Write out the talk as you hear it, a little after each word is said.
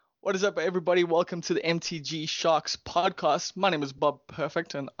What is up, everybody? Welcome to the MTG Sharks podcast. My name is Bob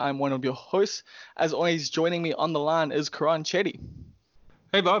Perfect, and I'm one of your hosts. As always, joining me on the line is Keraan Chetty.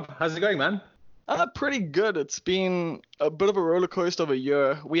 Hey, Bob. How's it going, man? Pretty good. It's been a bit of a roller coaster of a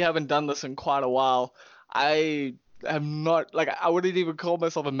year. We haven't done this in quite a while. I am not, I wouldn't even call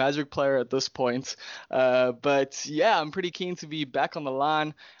myself a Magic player at this point. But yeah, I'm pretty keen to be back on the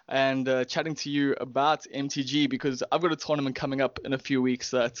line and chatting to you about MTG because I've got a tournament coming up in a few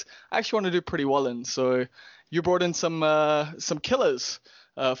weeks that I actually want to do pretty well in. So you brought in some killers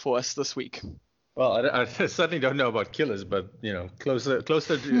for us this week. Well, I certainly don't know about killers, but more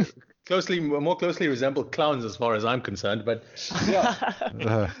closely resemble clowns as far as I'm concerned. But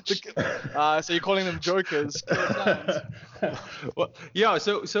yeah. So you're calling them jokers? Killer clowns. Well, yeah.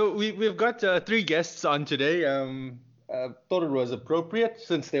 So we've got 3 guests on today. Thought it was appropriate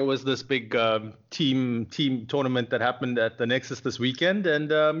since there was this big team tournament that happened at the Nexus this weekend,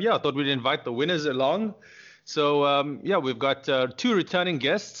 and I thought we'd invite the winners along. So we've got 2 returning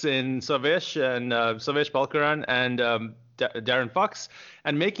guests in Sarvesh Balkaran and Darren Fox,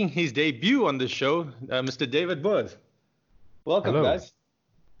 and making his debut on the show, Mr. David Boers. Welcome, Hello. guys.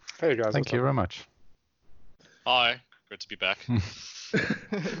 Hey guys. Thank you very much. Hi, good to be back.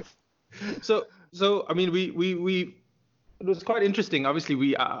 So I mean, we it was quite interesting.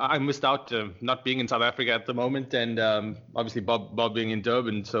 Obviously, I missed out not being in South Africa at the moment, and obviously Bob being in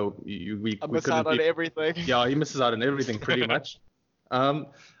Durban. So we miss out on everything. Yeah, he misses out on everything pretty much.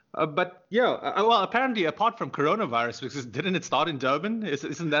 But yeah, well, apparently apart from coronavirus, because didn't it start in Durban?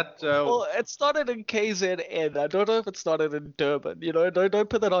 Isn't that? Well, it started in KZN. I don't know if it started in Durban. You know, don't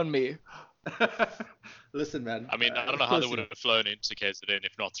put that on me. Listen, man. I mean, I don't know how they would have flown into KZN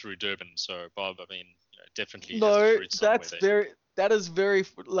if not through Durban. So, Bob, I mean, definitely. No, that is very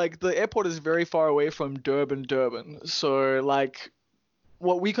the airport is very far away from Durban. So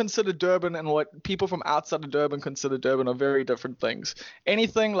what we consider Durban and what people from outside of Durban consider Durban are very different things.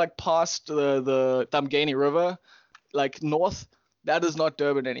 Anything past the Damgani River, north, that is not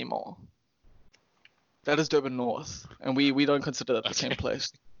Durban anymore. That is Durban North, and we don't consider that the same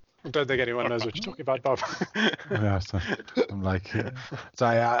place. I don't think anyone knows what you're talking about, Bob. Yeah, so I'm so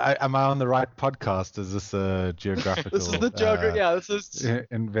am I on the right podcast? Is this a geographical? This is the geography. This is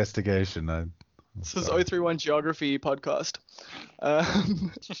investigation. This is 031 Geography podcast.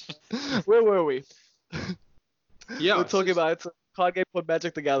 Where were we? Yeah, we're talking about card game called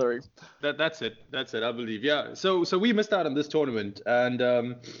Magic the Gathering. That's it, I believe. Yeah. So we missed out on this tournament, and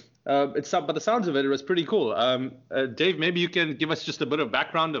but the sounds of it was pretty cool. Dave, maybe you can give us just a bit of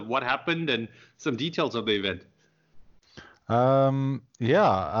background of what happened and some details of the event. I'm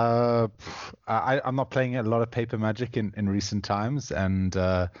not playing a lot of paper Magic in recent times, and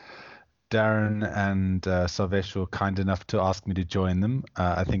Darren and Sarvesh were kind enough to ask me to join them.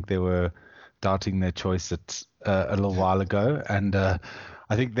 I think they were doubting their choice a little while ago, and I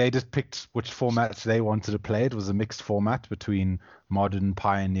think they just picked which formats they wanted to play. It was a mixed format between Modern,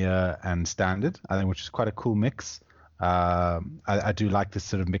 Pioneer, and Standard, I think, which is quite a cool mix. I do like this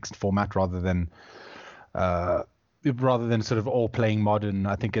sort of mixed format rather than sort of all playing Modern.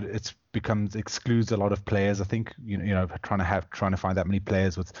 I think it excludes a lot of players. I think trying to find that many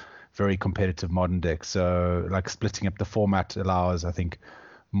players with very competitive Modern decks. So splitting up the format allows, I think,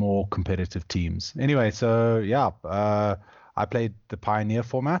 more competitive teams. Anyway, so yeah, I played the Pioneer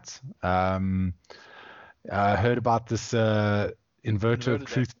format. I heard about this Inverter of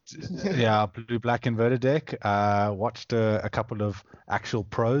Truth, blue-black inverter deck. Watched a couple of actual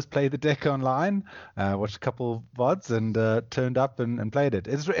pros play the deck online. Watched a couple of VODs and turned up and played it.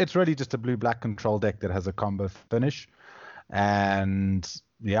 It's really just a blue-black control deck that has a combo finish, and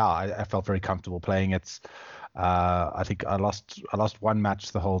yeah, I felt very comfortable playing it. I think I lost one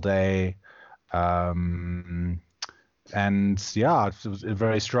match the whole day, and yeah, it was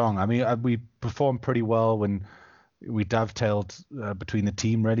very strong. I mean, we performed pretty well when we dovetailed between the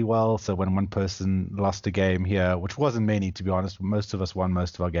team really well. So when one person lost a game here, which wasn't many, to be honest, most of us won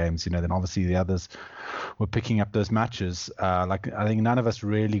most of our games, then obviously the others were picking up those matches. I think none of us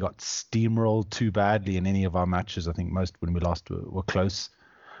really got steamrolled too badly in any of our matches. I think most when we lost were close.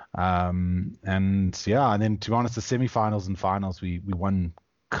 And then to be honest, the semifinals and finals we won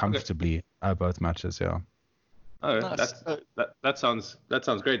comfortably both matches. Yeah. Oh, nice. That sounds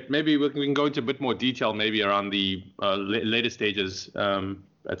great. Maybe we can go into a bit more detail maybe around the later stages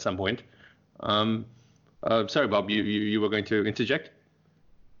at some point. Sorry, Bob, you were going to interject?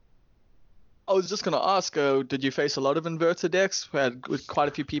 I was just going to ask, did you face a lot of inverter decks? With quite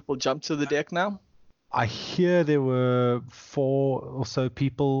a few people jump to the deck now? I hear there were 4 or so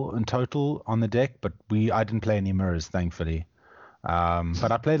people in total on the deck, but I didn't play any mirrors, thankfully.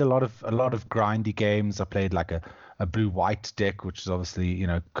 But I played a lot of grindy games. I played like a blue-white deck, which is obviously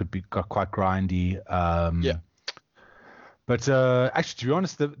got quite grindy. Yeah. But actually, to be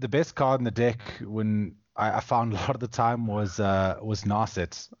honest, the best card in the deck when I found a lot of the time was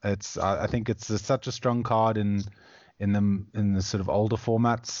Narset. I think it's such a strong card in the sort of older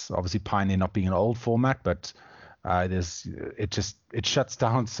formats. Obviously, Pioneer not being an old format, but it shuts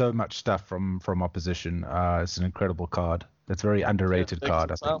down so much stuff from opposition. It's an incredible card. It's a very underrated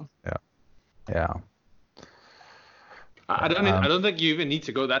card, I think. Yeah. I don't think you even need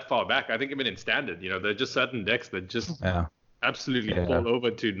to go that far back. I think even in Standard, there are just certain decks that just absolutely fall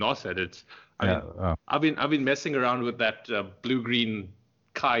over to Narset. I've been messing around with that blue-green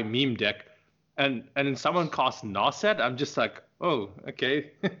Kai meme deck, and then someone casts Narset. I'm just like, oh,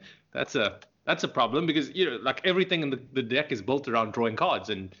 okay, that's a problem, because like everything in the deck is built around drawing cards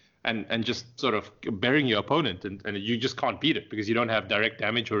and just sort of burying your opponent, and you just can't beat it because you don't have direct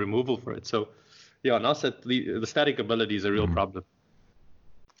damage or removal for it. So yeah, Narset, the static ability is a real problem.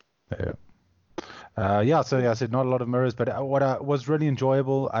 So I said not a lot of mirrors, but what was really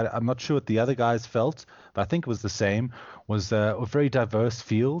enjoyable, I'm not sure what the other guys felt, but I think it was the same, was a very diverse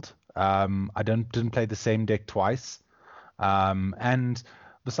field. I didn't play the same deck twice. And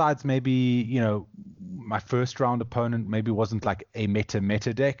besides maybe, my first round opponent maybe wasn't like a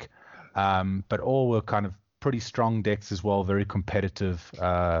meta deck, but all were kind of pretty strong decks as well, very competitive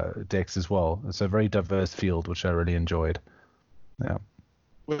decks as well. It's a very diverse field, which I really enjoyed. Yeah.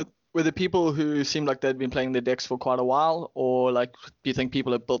 Were the people who seemed like they'd been playing the decks for quite a while, or like do you think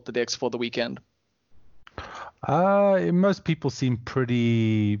people have built the decks for the weekend? Most people seem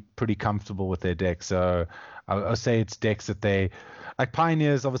pretty comfortable with their decks. So I'll say it's decks that they like.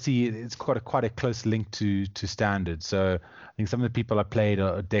 Pioneers, obviously, it's quite a close link to Standard. So I think some of the people I played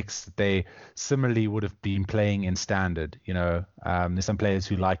are decks that they similarly would have been playing in Standard. There's some players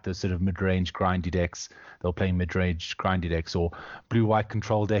who like the sort of mid-range grindy decks. They'll play mid-range grindy decks, or blue-white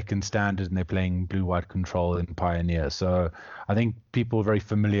control deck in Standard, and they're playing blue-white control in Pioneer. So I think people are very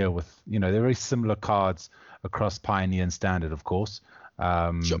familiar with, they're very similar cards across Pioneer and Standard, of course.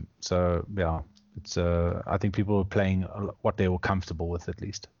 Sure. So yeah, it's I think people were playing what they were comfortable with, at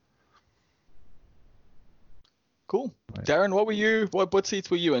least. Cool. Right. Darren, what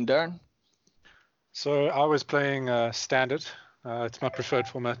seats were you in, Darren? So I was playing Standard. It's my preferred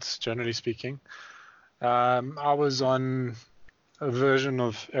format, generally speaking. I was on a version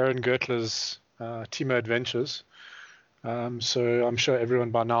of Aaron Gertler's Timo Adventures. So I'm sure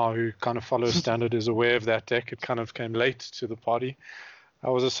everyone by now who kind of follows Standard is aware of that deck. It kind of came late to the party. I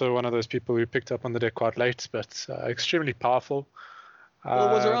was also one of those people who picked up on the deck quite late, but extremely powerful. Well,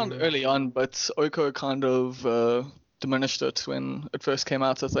 it was around early on, but Oko kind of diminished it when it first came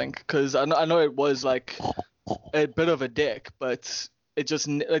out, I think, because I know it was like a bit of a deck, but it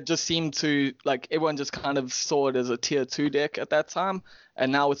just seemed to, like, everyone just kind of saw it as a tier 2 deck at that time,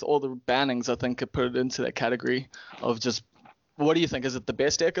 and now with all the bannings, I think it put it into that category of just, what do you think? Is it the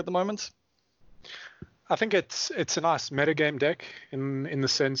best deck at the moment? I think it's a nice metagame deck in the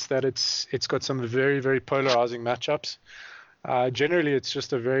sense that it's got some very, very polarizing matchups. Generally, it's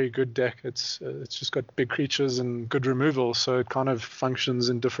just a very good deck. It's just got big creatures and good removal, so it kind of functions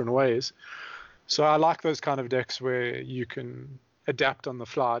in different ways. So I like those kind of decks where you can adapt on the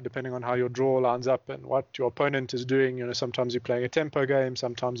fly depending on how your draw lines up and what your opponent is doing. Sometimes you're playing a tempo game,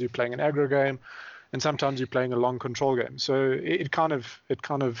 sometimes you're playing an aggro game, and sometimes you're playing a long control game. So it kind of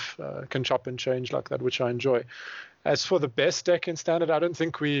can chop and change like that, which I enjoy. As for the best deck in Standard, I don't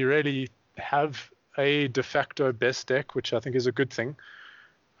think we really have a de facto best deck, which I think is a good thing.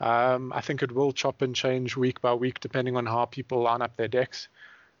 I think it will chop and change week by week depending on how people line up their decks.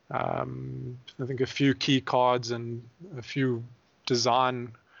 I think a few key cards and a few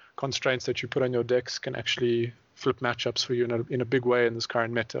design constraints that you put on your decks can actually flip matchups for you in a big way in this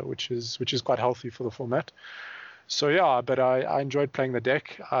current meta, which is quite healthy for the format. So yeah, but I enjoyed playing the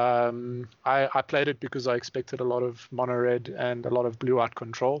deck. I played it because I expected a lot of mono red and a lot of blue-white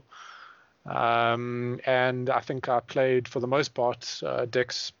control. And I think I played, for the most part,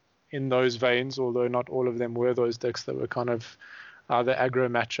 decks in those veins, although not all of them were those decks that were kind of either aggro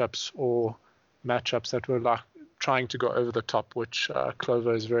matchups or matchups that were like trying to go over the top, which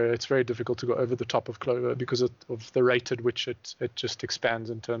Clover it's very difficult to go over the top of Clover because of the rate at which it just expands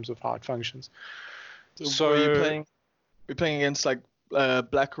in terms of how it functions. So were you playing against like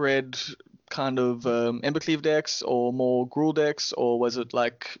black-red kind of Embercleave decks or more Gruul decks, or was it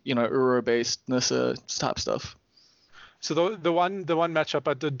like, Uro-based Nissa type stuff? So the one matchup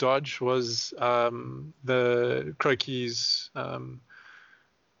I did dodge was the Croaky's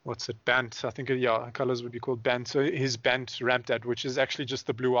what's it, Bant. I think, colors would be called Bant. So his Bant ramp dad, which is actually just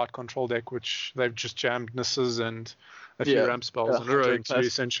the blue-white control deck, which they've just jammed Nisses and a few ramp spells in a row into,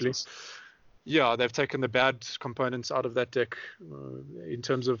 essentially. Yeah, they've taken the bad components out of that deck in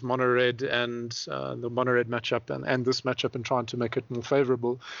terms of mono red and the mono red matchup and this matchup, and trying to make it more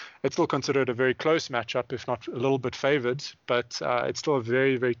favorable. It's still considered a very close matchup, if not a little bit favored, but it's still a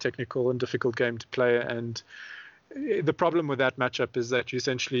very, very technical and difficult game to play. And the problem with that matchup is that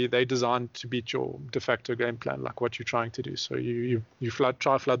they're designed to beat your de facto game plan, like what you're trying to do. So you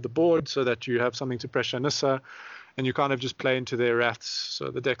try flood the board so that you have something to pressure Nissa, and you kind of just play into their wraths.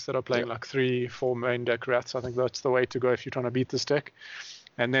 So the decks that are playing like 3-4 main deck wraths, I think that's the way to go if you're trying to beat this deck.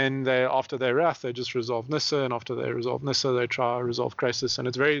 And then after their wrath, they just resolve Nissa, and after they resolve Nissa, they try to resolve Krasis, and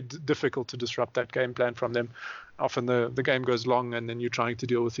it's very difficult to disrupt that game plan from them. Often the game goes long, and then you're trying to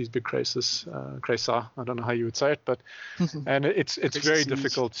deal with these big Krasa, I don't know how you would say it, but and it's very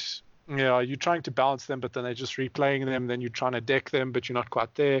difficult. Yeah, you're trying to balance them, but then they're just replaying them. Then you're trying to deck them, but you're not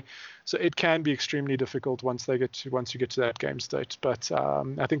quite there. So it can be extremely difficult once you get to that game state. But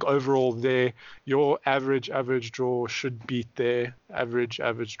I think overall, your average draw should beat their average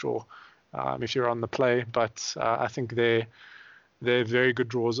draw if you're on the play. But I think their very good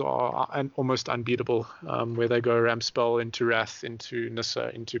draws are almost unbeatable, where they go Ram Spell into Wrath, into Nissa,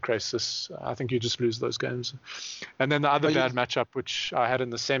 into Krasis. I think you just lose those games. And then the other bad matchup, which I had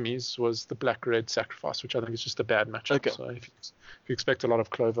in the semis, was the Black-Red Sacrifice, which I think is just a bad matchup. Okay. So if you expect a lot of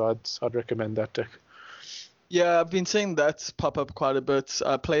Clover, I'd recommend that deck. Yeah, I've been seeing that pop up quite a bit.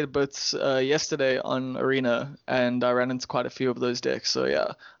 I played a bit yesterday on Arena, and I ran into quite a few of those decks. So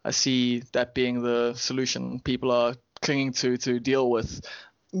yeah, I see that being the solution people are clinging to deal with,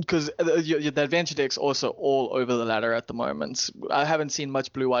 because the adventure deck's also all over the ladder at the moment. I haven't seen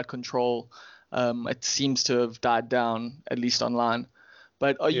much blue-white control. It seems to have died down, at least online.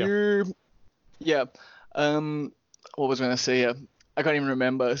 But what was I going to say here? I can't even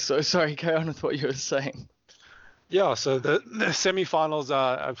remember. So sorry, carry on with what you were saying. Yeah, so the semi-finals,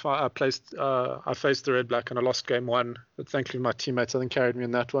 I faced the red-black and I lost game 1. But thankfully my teammates, I think, carried me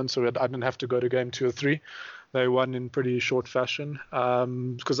in that one, so I didn't have to go to game 2 or 3. They won in pretty short fashion,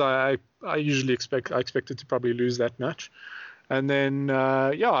 because I usually expected to probably lose that match. And then,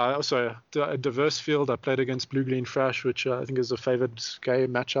 I also a diverse field. I played against Blue-Green Frash, which I think is a favored game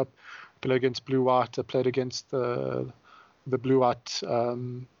matchup. I played against Blue-White. I played against the Blue-White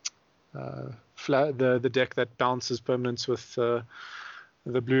the deck that bounces permanents with the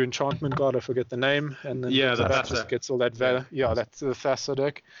blue enchantment god. I forget the name. And then that just gets all that value. Yeah, that's the Thassa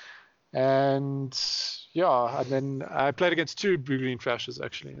deck. And then I played against 2 blue-green Frashes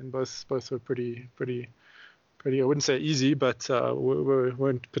actually, and both were pretty. I wouldn't say easy, but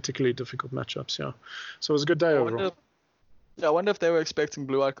weren't particularly difficult matchups. Yeah, so it was a good day overall. I wonder if they were expecting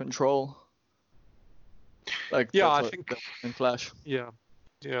blue-white control. I think in Flash. Yeah.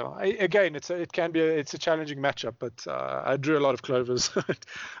 Again, it's a challenging matchup, but I drew a lot of clovers. I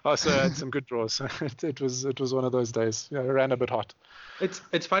also had some good draws. It was one of those days. Yeah, it ran a bit hot.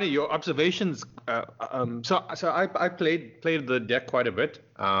 It's funny, your observations. So I played the deck quite a bit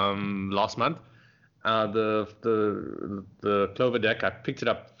last month. The Clover deck, I picked it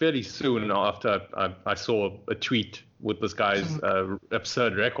up fairly soon after I saw a tweet with this guy's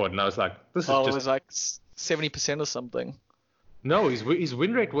absurd record, and I was like, this is just. It was like 70% or something. No, his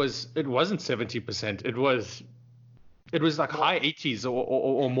win rate wasn't 70%. It was like high 80s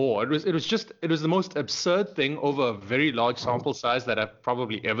or more. It was the most absurd thing over a very large sample size that I've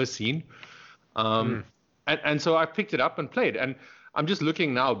probably ever seen. And so I picked it up and played. And I'm just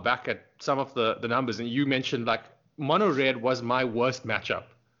looking now back at some of the numbers, and you mentioned like mono red was my worst matchup.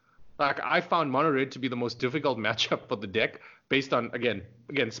 Like I found mono red to be the most difficult matchup for the deck based on again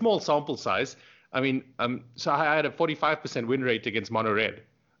small sample size. I mean, so I had a 45% win rate against mono red.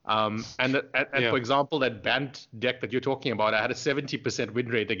 For example, that Bant deck that you're talking about, I had a 70% win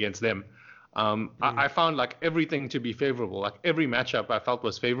rate against them. I found like everything to be favorable. Like every matchup I felt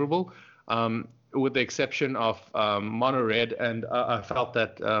was favorable, with the exception of mono red, and I felt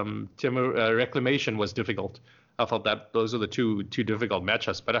that Reclamation was difficult. I felt that those are the two difficult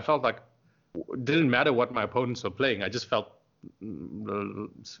matchups. But I felt like it didn't matter what my opponents were playing. I just felt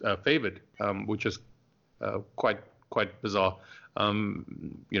favored, which is quite bizarre.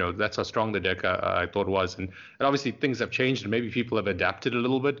 That's how strong the deck I thought was, and obviously things have changed and maybe people have adapted a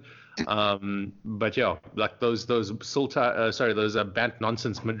little bit. But yeah, like those Bant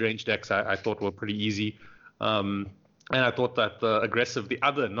nonsense mid-range decks I thought were pretty easy. And I thought that the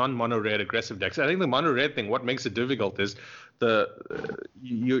other non-mono red aggressive decks. I think the mono red thing, what makes it difficult is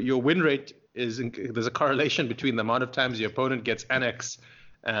your win rate there's a correlation between the amount of times your opponent gets annex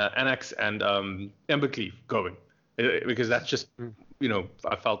Annex and Embercleave going, because that's just,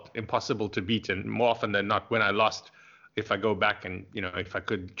 I felt impossible to beat. And more often than not, when I lost, if I go back and, if I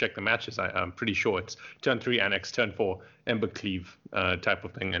could check the matches, I'm pretty sure it's turn 3 Annex, turn 4 Embercleave type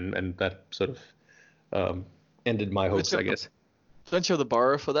of thing. And that sort of ended my hopes, I guess. Don't you have the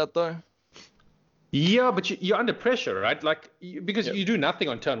borrow for that, though? Yeah, but you're under pressure, right? Because you do nothing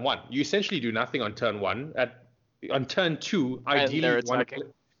on turn 1. You essentially do nothing on turn 1. On turn 2, ideally,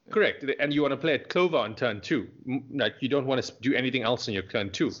 correct, and you want to play at Clover on turn 2. Like, you don't want to do anything else on your turn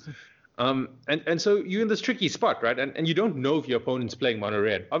 2. And so you're in this tricky spot, right? And you don't know if your opponent's playing mono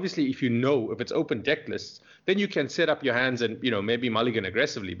red. Obviously, if you know if it's open deck lists, then you can set up your hands and maybe mulligan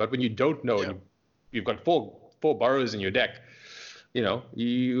aggressively. But when you don't know, and you've got four borrows in your deck, you're not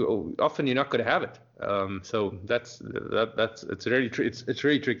going to have it. So that's it's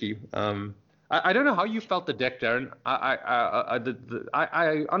really tricky. I don't know how you felt the deck, Darren.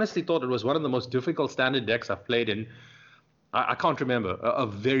 I honestly thought it was one of the most difficult standard decks I've played in. I can't remember a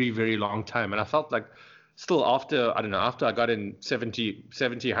very, very long time, and I felt like still after I got in 70,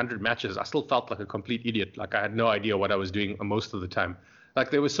 100 matches, I still felt like a complete idiot. Like I had no idea what I was doing most of the time.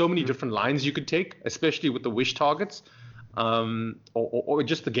 Like there were so many different lines you could take, especially with the wish targets. Or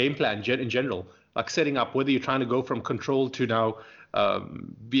just the game plan in general, like setting up whether you're trying to go from control to now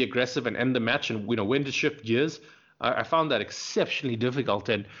be aggressive and end the match, and when to shift gears. I found that exceptionally difficult,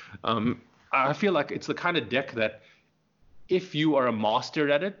 and I feel like it's the kind of deck that if you are a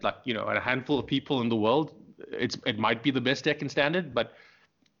master at it, like a handful of people in the world, it might be the best deck in standard. But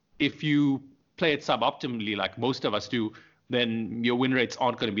if you play it suboptimally, like most of us do, then your win rates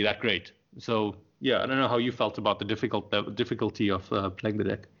aren't going to be that great. So. Yeah, I don't know how you felt about the difficulty of playing the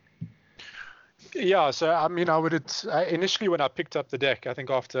deck. Yeah, so I mean, initially when I picked up the deck, I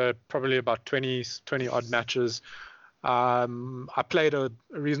think after probably about 20 odd matches, I played a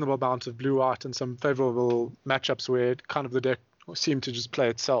reasonable amount of blue-white and some favorable matchups where kind of the deck seemed to just play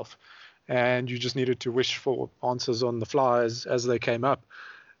itself, and you just needed to wish for answers on the fly as they came up.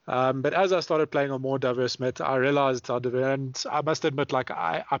 But as I started playing a more diverse meta, I realized how diverse, and I must admit, like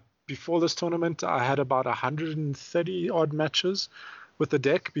I before this tournament, I had about 130 odd matches with the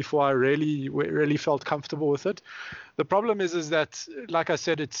deck before I really felt comfortable with it. The problem is that, like I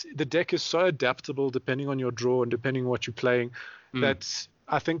said, the deck is so adaptable depending on your draw and depending on what you're playing, that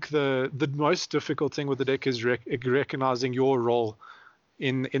I think the most difficult thing with the deck is recognizing your role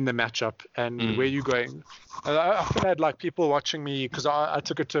in the matchup and where you're going. I often had like people watching me, because I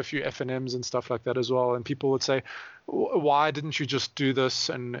took it to a few FNMs and stuff like that as well, and people would say, why didn't you just do this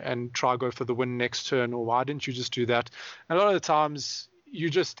and try go for the win next turn, or why didn't you just do that? And a lot of the times,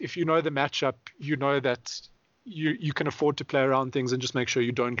 if you know the matchup, you know that you can afford to play around things and just make sure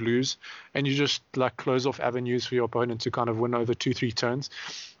you don't lose, and you just like close off avenues for your opponent to kind of win over 2-3 turns.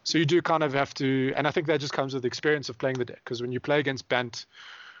 So you do kind of have to, and I think that just comes with the experience of playing the deck, because when you play against Bant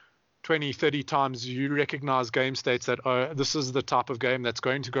 20-30 times, you recognize game states that, oh, this is the type of game that's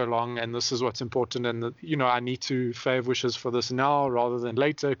going to go long, and this is what's important, and I need to fave wishes for this now rather than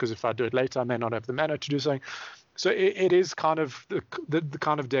later, because if I do it later, I may not have the mana to do something. So it is kind of the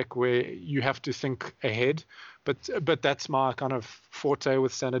kind of deck where you have to think ahead, but that's my kind of forte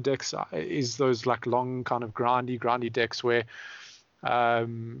with standard decks, is those like long kind of grindy decks where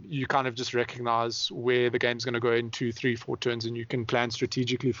you kind of just recognize where the game's going to go in 2, 3, 4 turns, and you can plan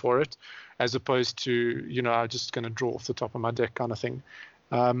strategically for it, as opposed to I'm just going to draw off the top of my deck kind of thing,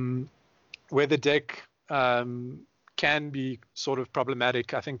 where the deck can be sort of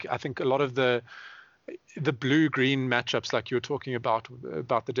problematic. I think a lot of the blue-green matchups, like you were talking about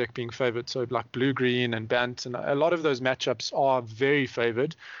the deck being favored, so like blue-green and Bant, and a lot of those matchups are very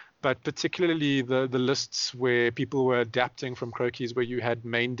favored. But particularly the lists where people were adapting from Croquis, where you had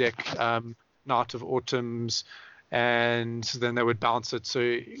main deck Night of Autumns, and then they would bounce it.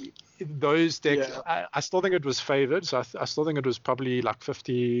 So those decks, I still think it was favored. So I still think it was probably like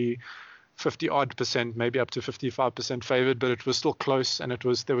 50 odd percent, maybe up to 55% favored, but it was still close, and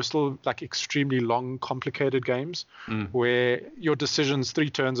there were still like extremely long, complicated games where your decisions 3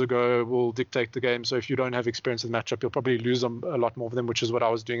 turns ago will dictate the game. So if you don't have experience with matchup, you'll probably lose a lot more of them, which is what I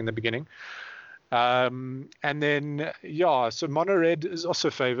was doing in the beginning. And then so mono red is also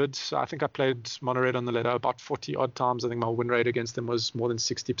favored. So I think I played mono red on the ladder about 40 odd times. I think my win rate against them was more than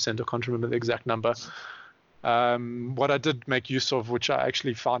 60%. I can't remember the exact number. What I did make use of, which I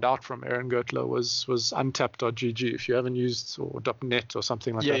actually found out from Aaron Gertler, was untapped.gg. If you haven't used, or .net or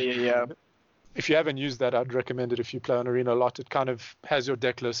something like that. Yeah. If you haven't used that, I'd recommend it if you play on Arena a lot. It kind of has your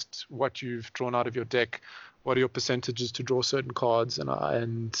deck list, what you've drawn out of your deck, what are your percentages to draw certain cards,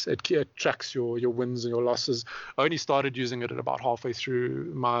 and it tracks your wins and your losses. I only started using it at about halfway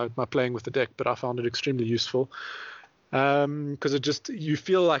through my playing with the deck, but I found it extremely useful. Because you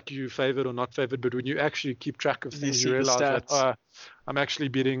feel like you favored or not favored, but when you actually keep track of things, you realize that I'm actually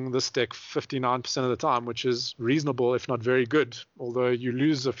beating this deck 59% of the time, which is reasonable, if not very good. Although you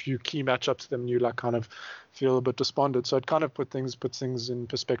lose a few key matchups to them, you like kind of feel a bit despondent. So it kind of puts things in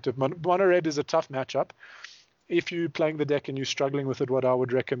perspective. Mono red is a tough matchup. If you're playing the deck and you're struggling with it, what I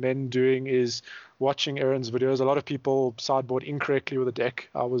would recommend doing is watching Aaron's videos. A lot of people sideboard incorrectly with the deck.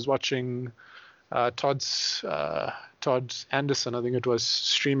 I was watching Todd Anderson, I think it was,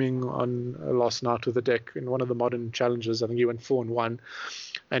 streaming on last night with the deck in one of the modern challenges. I think he went 4-1,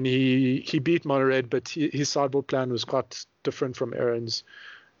 and he beat Mono Red, but his sideboard plan was quite different from Aaron's.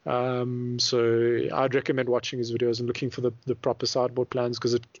 So I'd recommend watching his videos and looking for the proper sideboard plans,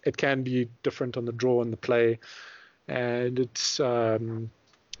 because it can be different on the draw and the play, and it's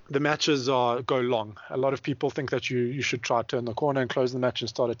the matches go long. A lot of people think that you should try to turn the corner and close the match and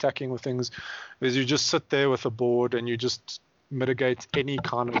start attacking with things, because you just sit there with a board and you just mitigate any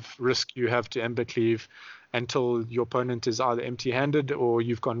kind of risk you have to Ember Cleave until your opponent is either empty-handed or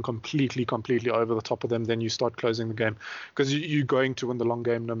you've gone completely over the top of them. Then you start closing the game, because you're going to win the long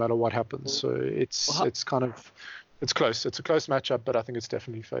game no matter what happens. So it's close. It's a close matchup, but I think it's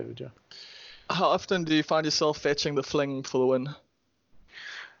definitely favored. Yeah. How often do you find yourself fetching the fling for the win?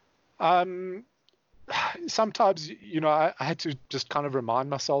 Sometimes, I had to just kind of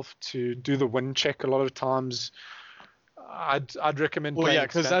remind myself to do the win check. A lot of times I'd recommend playing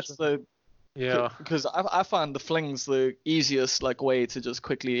because that's because I find the fling's the easiest way to just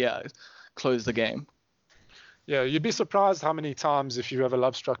quickly close the game. Yeah, you'd be surprised how many times, if you have a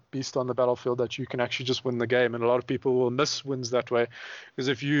Lovestruck Beast on the battlefield, that you can actually just win the game. And a lot of people will miss wins that way, because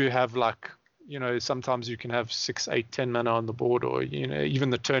if you have sometimes you can have 6, 8, 10 mana on the board, or even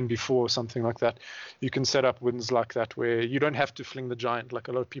the turn before, something like that. You can set up wins like that where you don't have to fling the giant. Like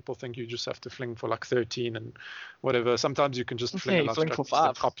a lot of people think you just have to fling for 13 and whatever. Sometimes you can just fling a fling for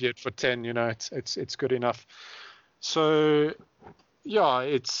 5, copy it for 10. It's good enough. So yeah,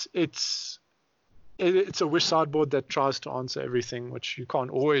 it's a wish sideboard that tries to answer everything, which you can't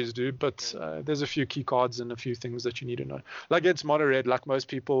always do, but there's a few key cards and a few things that you need to know. Like against Mono Red, like most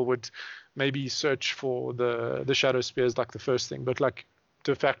people would maybe search for the Shadow Spears like the first thing, but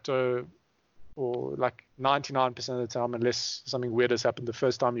de facto, or 99% of the time, unless something weird has happened, the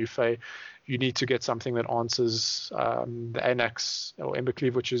first time you fey, you need to get something that answers the Anax or Ember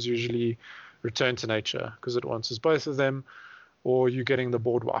Cleave, which is usually Return to Nature, because it answers both of them, or you're getting the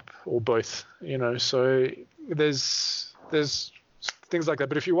board wipe, or both, so there's things like that.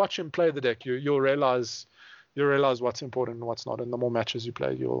 But if you watch him play the deck, you'll realize what's important and what's not, and the more matches you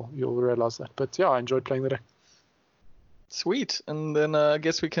play, you'll realize that. But yeah, I enjoyed playing the deck. Sweet. And then I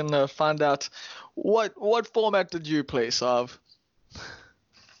guess we can find out what format did you play, Sarv?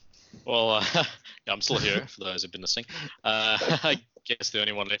 Well, I'm still here for those who've been listening. I guess the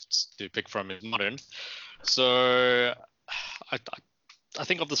only one left to pick from is Modern. So I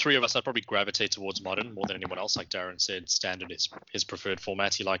think of the three of us, I'd probably gravitate towards Modern more than anyone else. Like Darren said, Standard is his preferred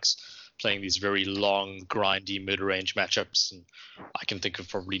format. He likes playing these very long, grindy, mid-range matchups, and I can think of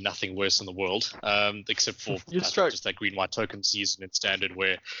probably nothing worse in the world, except for just that green-white token season in Standard,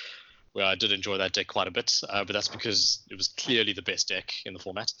 where I did enjoy that deck quite a bit, but that's because it was clearly the best deck in the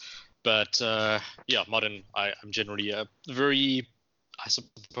format. But Modern, I'm generally a very, I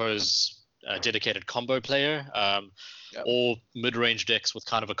suppose, dedicated combo player, or mid-range decks with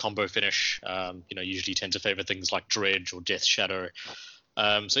kind of a combo finish. Usually tend to favor things like Dredge or Death Shadow.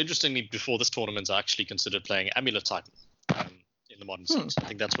 So interestingly, before this tournament, I actually considered playing Amulet Titan in the Modern set. I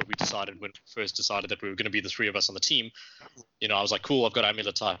think that's what we decided when we first decided that we were going to be the three of us on the team. I was like, cool, I've got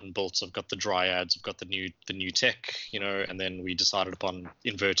Amulet Titan built, I've got the Dryads, I've got the new tech, and then we decided upon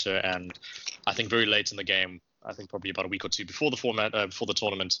Inverter, and I think very late in the game, I think probably about a week or two before the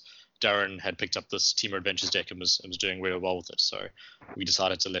tournament, Darren had picked up this Teamer Adventures deck and was doing really well with it. So we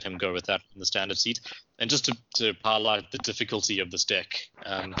decided to let him go with that in the Standard seat. And just to highlight the difficulty of this deck,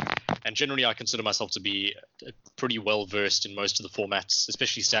 and generally I consider myself to be pretty well versed in most of the formats,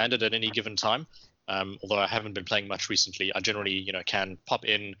 especially Standard at any given time. Although I haven't been playing much recently, I generally can pop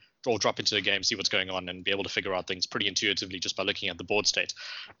in, or drop into a game, see what's going on, and be able to figure out things pretty intuitively just by looking at the board state.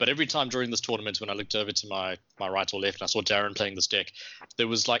 But every time during this tournament, when I looked over to my right or left and I saw Darren playing this deck, there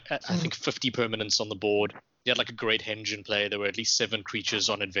was like, I think 50 permanents on the board. He had like a great henge in play. There were at least 7 creatures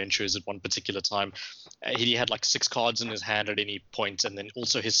on adventures at one particular time. He had like 6 cards in his hand at any point, and then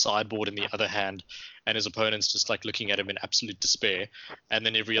also his sideboard in the other hand, and his opponent's just like looking at him in absolute despair. And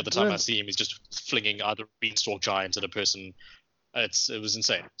then every other time I see him, he's just flinging either Beanstalk Giant at a person. It was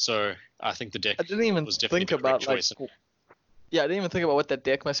insane. So I think the deck I didn't even was definitely think about I didn't even think about what that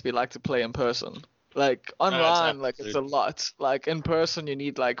deck must be like to play in person. Like online, it's a lot. Like in person, you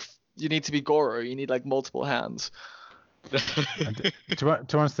need to be Goro. You need like multiple hands. And to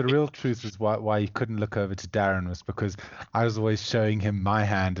be honest, the real truth is why he couldn't look over to Darren was because I was always showing him my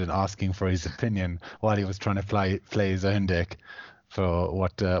hand and asking for his opinion while he was trying to play his own deck for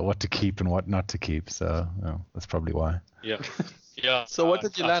what to keep and what not to keep. So that's probably why. Yeah. So what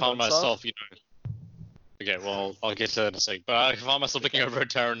did you land on? I found myself, Okay, well, I'll get to that in a sec. But I found myself looking over at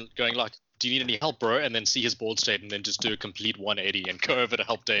Darren going like, do you need any help, bro? And then see his board state and then just do a complete 180 and go over to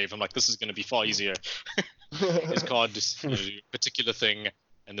help Dave. I'm like, this is going to be far easier. His card just do a particular thing,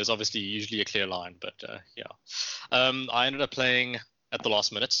 and there's obviously usually a clear line. But I ended up playing at the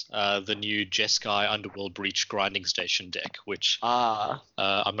last minute the new Jeskai Underworld Breach Grinding Station deck, which I'm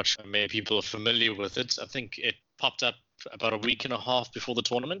not sure many people are familiar with it. I think it popped up about a week and a half before the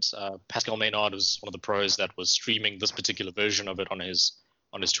tournament. Pascal Maynard was one of the pros that was streaming this particular version of it on his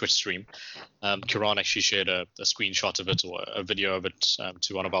Twitch stream. Keraan actually shared a screenshot of it or a video of it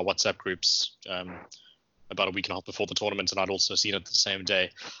to one of our WhatsApp groups about a week and a half before the tournament, and I'd also seen it the same day.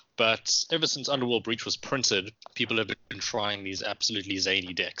 But ever since Underworld Breach was printed, people have been trying these absolutely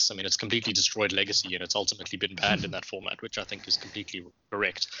zany decks. I mean, it's completely destroyed Legacy, and it's ultimately been banned in that format, which I think is completely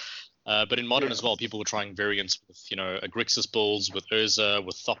correct. But in Modern as well, people were trying variants with, a Grixis builds, with Urza,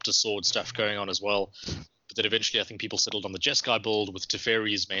 with Thopter Sword stuff going on as well. But then eventually I think people settled on the Jeskai build with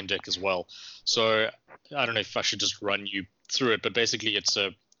Teferi's main deck as well. So I don't know if I should just run you through it, but basically it's a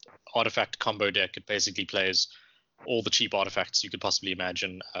artifact combo deck. It basically plays all the cheap artifacts you could possibly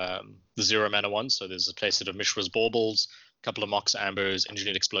imagine. The 0 mana ones, so there's a playset of Mishra's Baubles, a couple of Mox Ambers,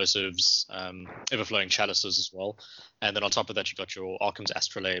 Engineered Explosives, Everflowing Chalices as well. And then on top of that, you got your Arkham's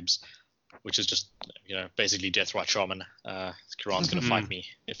Astrolabes, which is just, basically Deathrite Shaman. Kiraan's going to fight me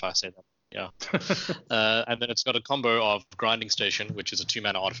if I say that. Yeah. And then it's got a combo of Grinding Station, which is a 2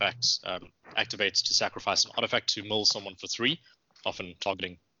 mana artifact. Activates to sacrifice an artifact to mill someone for 3, often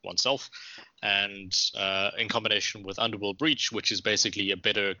targeting oneself. And in combination with Underworld Breach, which is basically a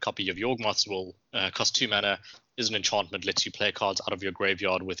better copy of Yawgmoth's Will, costs 2 mana, is an enchantment, lets you play cards out of your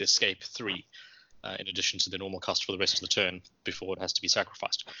graveyard with Escape 3. In addition to the normal cost for the rest of the turn before it has to be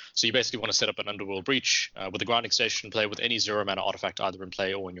sacrificed. So you basically want to set up an Underworld Breach with a Grinding Station, play with any 0 mana artifact either in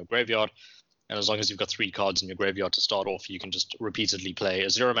play or in your graveyard. And as long as you've got 3 cards in your graveyard to start off, you can just repeatedly play a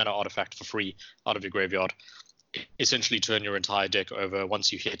 0 mana artifact for free out of your graveyard. Essentially turn your entire deck over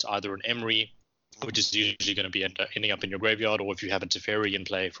once you hit either an Emery, which is usually going to be ending up in your graveyard, or if you have a Teferi in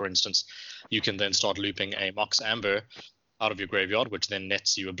play, for instance, you can then start looping a Mox Amber out of your graveyard, which then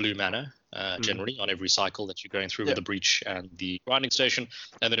nets you a blue mana, generally, on every cycle that you're going through with the Breach and the Grinding Station.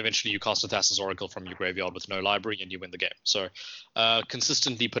 And then eventually you cast a Thassa's Oracle from your graveyard with no library and you win the game. So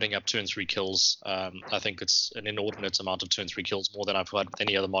consistently putting up 2 and 3 kills. I think it's an inordinate amount of 2 and 3 kills, more than I've had with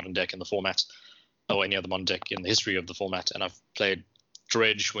any other Modern deck in the format, or any other Modern deck in the history of the format. And I've played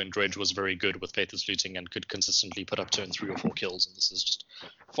Dredge when Dredge was very good with Faithless Looting and could consistently put up 2 and 3 or 4 kills, and this is just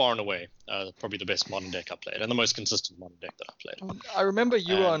far and away probably the best Modern deck I've played and the most consistent Modern deck that I've played. I remember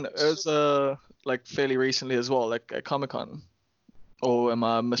you were on Urza fairly recently as well, like at Comic-Con. Or am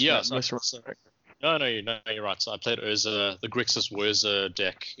I misremembering? No, you're right. So I played Urza, the Grixis Wurza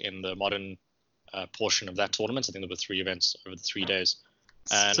deck in the Modern portion of that tournament. I think there were 3 events over the 3 days.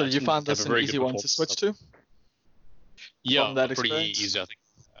 And so you found this an easy one to switch to? Yeah, pretty easy. I think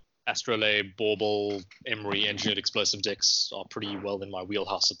Astrolabe, Bauble, Emery, Engineered Explosive decks are pretty well in my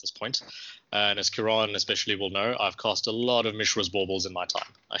wheelhouse at this point. And as Keraan especially will know, I've cast a lot of Mishra's Baubles in my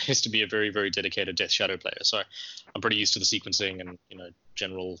time. I used to be a very, very dedicated Death Shadow player, so I'm pretty used to the sequencing and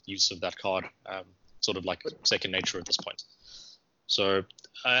general use of that card, sort of like second nature at this point. So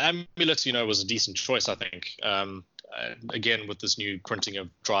Amulet, was a decent choice, I think. Again, with this new printing of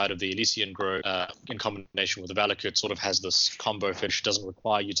Dryad of the Elysian Grove in combination with the Valakut, it sort of has this combo fish. Doesn't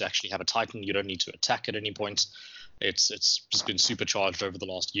require you to actually have a Titan. You don't need to attack at any point. It's just been supercharged over the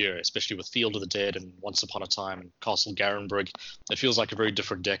last year, especially with Field of the Dead and Once Upon a Time and Castle Garenbrig. It feels like a very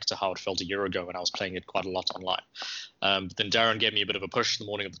different deck to how it felt a year ago when I was playing it quite a lot online. But then Darren gave me a bit of a push in the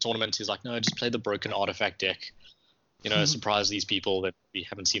morning of the tournament. He's like, no, just play the Broken Artifact deck. surprise these people that we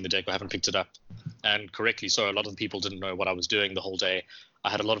haven't seen the deck or haven't picked it up. And correctly so, a lot of the people didn't know what I was doing the whole day. I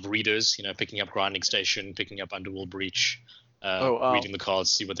had a lot of readers, picking up Grinding Station, picking up Underworld Breach, reading the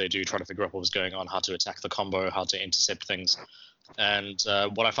cards, see what they do, trying to figure out what was going on, how to attack the combo, how to intercept things. And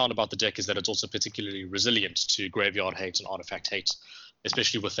what I found about the deck is that it's also particularly resilient to graveyard hate and artifact hate,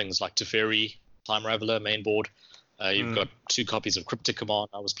 especially with things like Teferi, Time Raveler, main board. You've got 2 copies of Cryptic Command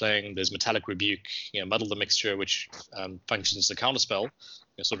I was playing. There's Metallic Rebuke, Muddle the Mixture, which functions as a counterspell,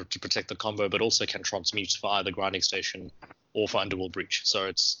 sort of to protect the combo, but also can transmute for either Grinding Station or for Underworld Breach. So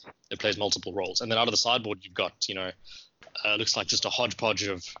it plays multiple roles. And then out of the sideboard, you've got, looks like just a hodgepodge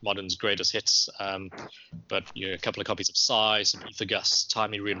of Modern's greatest hits. But a couple of copies of Psy, some Ether Gust,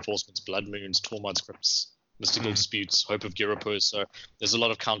 Timely Reinforcements, Blood Moons, Tormod Scripts, Mystical Disputes, Hope of Gyropos. So there's a lot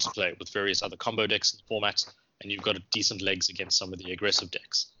of counterplay with various other combo decks in the format, and you've got decent legs against some of the aggressive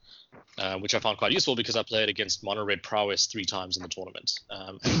decks, which I found quite useful because I played against Mono Red Prowess 3 times in the tournament.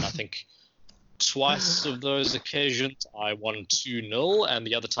 And I think twice of those occasions I won 2-0, and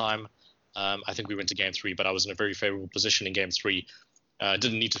the other time I think we went to game 3, but I was in a very favorable position in game 3.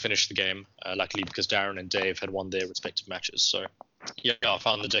 Didn't need to finish the game, luckily, because Darren and Dave had won their respective matches. So yeah, I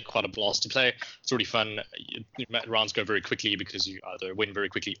found the deck quite a blast to play. It's really fun. Rounds go very quickly because you either win very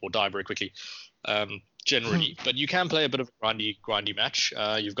quickly or die very quickly, generally. But you can play a bit of a grindy match.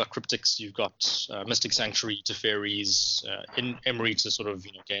 You've got Cryptics, you've got Mystic Sanctuary, Teferis, Emery to sort of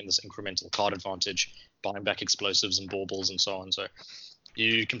gain this incremental card advantage, buying back explosives and baubles and so on. So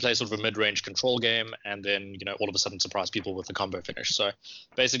you can play sort of a mid-range control game and then, all of a sudden surprise people with a combo finish. So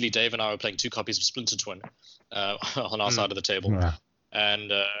basically, Dave and I were playing 2 copies of Splinter Twin on our side of the table. Yeah.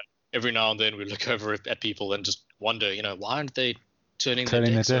 And every now and then we look over at people and just wonder, why aren't they turning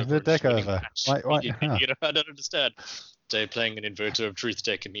the deck over? Why? I don't understand. Dave playing an Inverter of Truth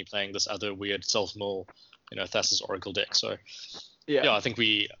deck and me playing this other weird self-mill, Thassa's Oracle deck. So yeah, I think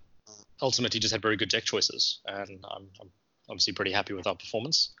we ultimately just had very good deck choices, and I'm obviously pretty happy with our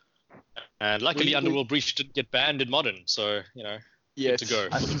performance. And luckily, Underworld Breach didn't get banned in Modern, so good to go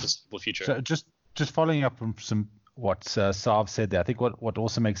for the foreseeable future. So just following up on what Sarv said there, I think what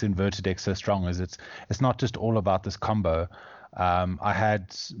also makes Inverted deck so strong is it's not just all about this combo. I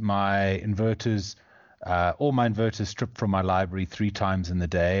had my inverters, all my inverters stripped from my library 3 times in the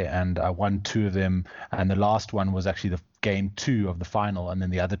day, and I won 2 of them, and the last one was actually the game 2 of the final, and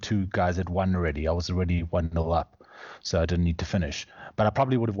then the other 2 guys had won already. I was already 1-0 up, so I didn't need to finish. But I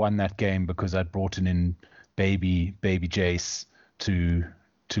probably would have won that game because I'd brought in baby Jace to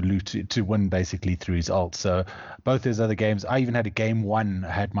win basically through his ult. So both those other games, I even had a game 1,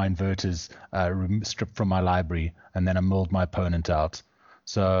 I had my inverters stripped from my library, and then I milled my opponent out.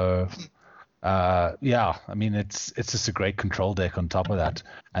 So yeah, I mean it's just a great control deck on top of that.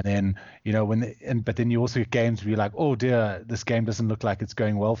 And then but then you also get games where you're like, oh dear, this game doesn't look like it's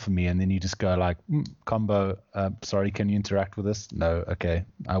going well for me, and then you just go like, combo, sorry, can you interact with this? No, okay,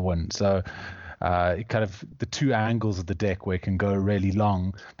 I won. So kind of the 2 angles of the deck where it can go really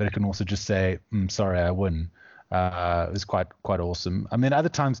long, but it can also just say, sorry, I win. Is quite awesome. I mean, other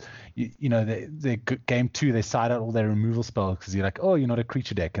times, they game 2, they side out all their removal spells because you're like, oh, you're not a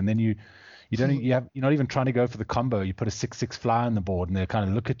creature deck, and then you're not even trying to go for the combo. You put a 6/6 flyer on the board, and they kind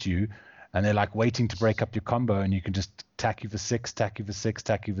of look at you, and they're like waiting to break up your combo, and you can just tack you for 6, tack you for 6,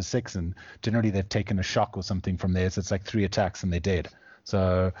 tack you for 6, and generally they've taken a shock or something from there, so it's like 3 attacks and they're dead.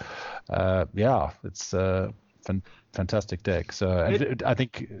 So yeah, it's a fantastic deck. So I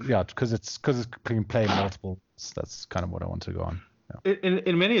think because it can play multiple. That's kind of what I want to go on. Yeah.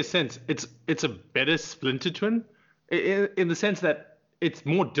 In many a sense, it's a better Splinter Twin, in the sense that it's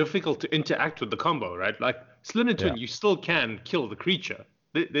more difficult to interact with the combo, right? Like Splinter Twin, you still can kill the creature.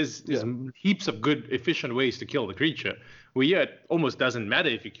 There's heaps of good, efficient ways to kill the creature. Where here, it almost doesn't matter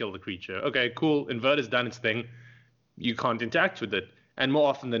if you kill the creature. Okay, cool, Inverter's done its thing. You can't interact with it. And more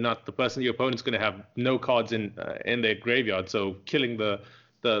often than not, your opponent's going to have no cards in their graveyard. So killing the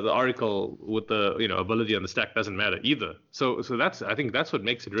Oracle with the ability on the stack doesn't matter either. So I think that's what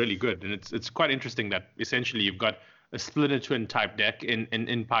makes it really good. And it's quite interesting that essentially you've got a Splinter Twin type deck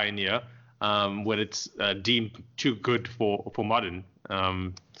in Pioneer, when it's deemed too good for Modern.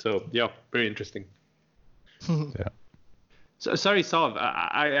 So yeah, very interesting. Yeah. So sorry, Sarv,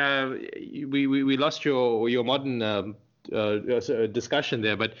 we lost your Modern discussion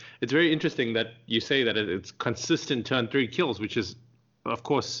there, but it's very interesting that you say that it's consistent turn 3 kills, which is, of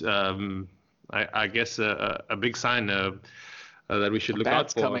course, I guess a big sign that we should look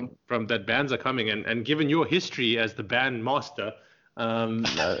out for. From that bans are coming, and given your history as the ban master, maybe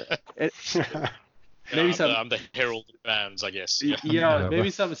I'm the herald of bans, I guess. Yeah,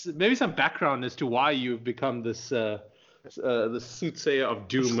 maybe some background as to why you've become this the soothsayer of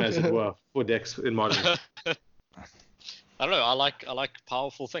doom, as it were, for decks in Modern. I don't know. I like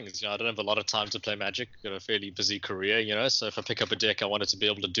powerful things. You know, I don't have a lot of time to play Magic. Got a fairly busy career, you know. So if I pick up a deck, I want it to be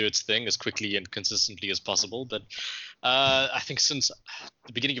able to do its thing as quickly and consistently as possible. But I think since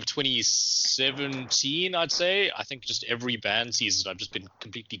the beginning of 2017, I'd say, I think just every ban season I've just been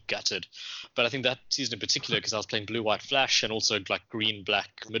completely gutted. But I think that season in particular, because I was playing Blue White Flash and also like Green Black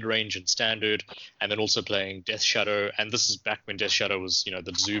mid range and Standard, and then also playing Death Shadow. And this is back when Death Shadow was, you know,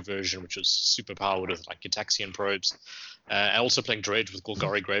 the Zoo version, which was super powered with like Gitaxian probes. And also playing Dredge with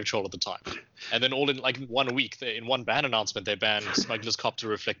Golgari Gravetroll at the time. And then all in like 1 week, in one ban announcement, they banned Smuggler's Copter,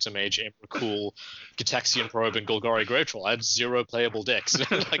 Reflector Mage, Emrakul, Gitaxian Probe, and Golgari Gravetroll. I had 0 playable decks in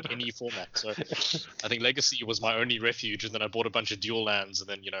like any format. So I think Legacy was my only refuge, and then I bought a bunch of dual lands, and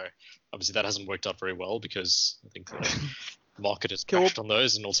then, you know, obviously that hasn't worked out very well because I think the market has crashed on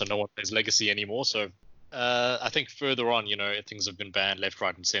those, and also no one plays Legacy anymore. So I think further on, you know, things have been banned left,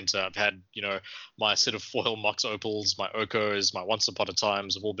 right, and center. I've had, you know, my set of foil Mox Opals, my Okos, my Once Upon a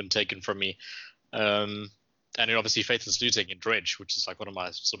Times have all been taken from me. And then obviously Faithless Looting and Dredge, which is like one of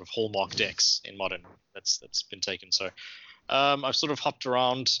my sort of hallmark decks in Modern, that's been taken. So I've sort of hopped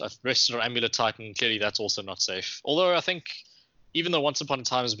around. I've rested on Amulet Titan. Clearly that's also not safe. Although I think even though Once Upon a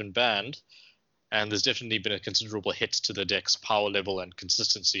Time has been banned, and there's definitely been a considerable hit to the deck's power level and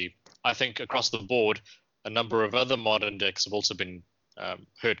consistency, I think across the board, a number of other Modern decks have also been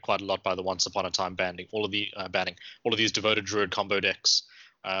hurt quite a lot by the Once Upon a Time banning. All of these Devoted Druid combo decks,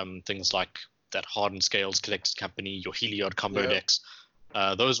 things like that Hardened Scales Collected Company, your Heliod combo decks,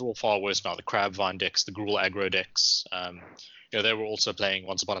 those are all far worse now. The Crabvine decks, the Gruul aggro decks, you know, they were also playing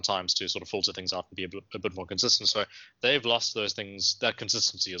Once Upon a Time to sort of filter things out and be a bit more consistent. So they've lost those things, that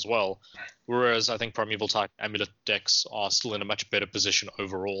consistency as well. Whereas I think Primeval type Amulet decks are still in a much better position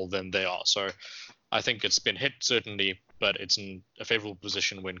overall than they are. So I think it's been hit, certainly, but it's in a favorable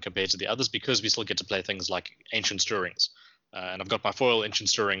position when compared to the others because we still get to play things like Ancient Stirrings. And I've got my foil Ancient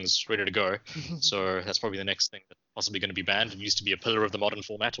Stirrings ready to go. So that's probably the next thing that's possibly going to be banned. It used to be a pillar of the Modern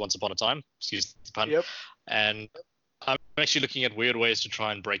format once upon a time. Excuse the pun. Yep. And I'm actually looking at weird ways to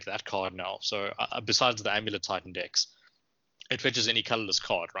try and break that card now. So besides the Amulet Titan decks, it fetches any colorless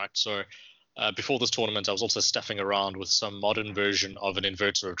card, right? So before this tournament, I was also stuffing around with some Modern version of an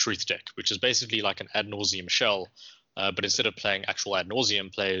Inverter of Truth deck, which is basically like an Ad Nauseam shell, but instead of playing actual Ad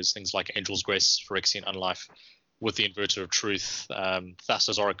Nauseam, plays things like Angel's Grace, Phyrexian Unlife, with the Inverter of Truth,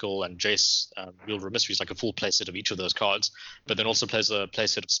 Thassa's Oracle, and Jace, Wielder of Mysteries, like a full playset of each of those cards, but then also plays a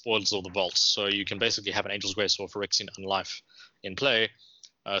playset of Spoils or the Vault. So you can basically have an Angel's Grace or Phyrexian Unlife in play.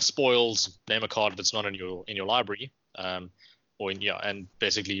 Spoils, name a card that's not in your library, and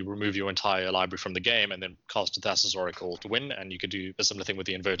basically remove your entire library from the game and then cast a Thassa's Oracle to win, and you could do a similar thing with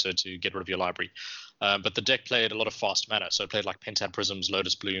the Inverter to get rid of your library. But the deck played a lot of fast mana, so it played like Pentad Prisms,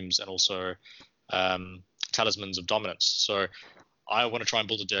 Lotus Blooms, and also Talismans of Dominance. So I want to try and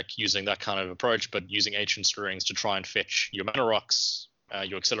build a deck using that kind of approach, but using Ancient Stirrings to try and fetch your Mana Rocks,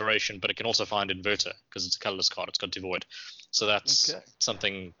 your Acceleration, but it can also find Inverter because it's a colorless card. It's got Devoid. So that's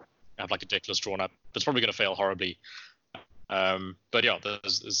something I have like a deck list drawn up. It's probably going to fail horribly. But yeah,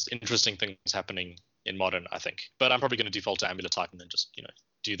 there's interesting things happening in Modern, I think. But I'm probably going to default to Amulet Titan and just,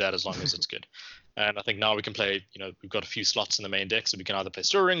 do that as long as it's good. And I think now we can play, we've got a few slots in the main deck, so we can either play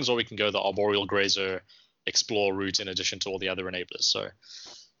Stirrings or we can go the Arboreal Grazer, Explore route in addition to all the other enablers. So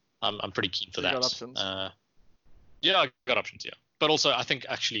I'm pretty keen for that. Got options. Yeah, I got options, yeah. But also, I think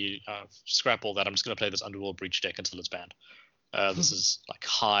actually, scrap all that. I'm just going to play this Underworld Breach deck until it's banned. This is like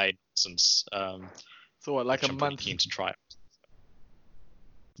high nonsense. So what, like a I'm month? pretty keen to try it.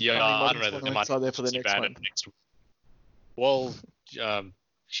 Yeah, How I many don't know. They might are there for the be next banned month? next week. Well,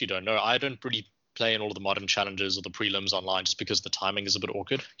 actually don't know. I don't really play in all of the Modern challenges or the prelims online just because the timing is a bit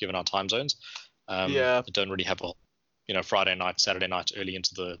awkward given our time zones. I don't really have a Friday night, Saturday night, early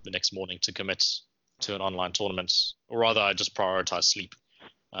into the next morning to commit to an online tournament, or rather I just prioritize sleep.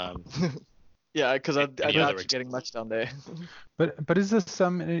 Yeah, because I Any doubt other you're getting much down there. But is this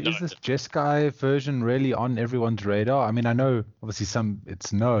Jeskai version really on everyone's radar? I mean, I know obviously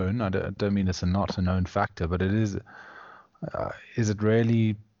it's known. I don't mean it's not a known factor, but it is. Is it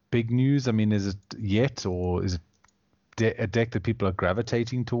really big news? I mean, is it yet, or is it a deck that people are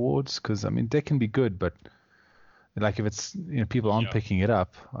gravitating towards? Because I mean, deck can be good, but like if it's people aren't picking it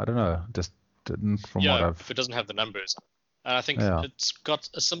up, I don't know. Just from what I've. If it doesn't have the numbers. And I think it's got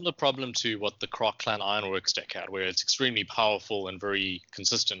a similar problem to what the Croc Clan Ironworks deck had, where it's extremely powerful and very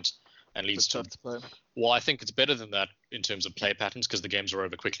consistent and leads to play. Well, I think it's better than that in terms of play patterns because the games are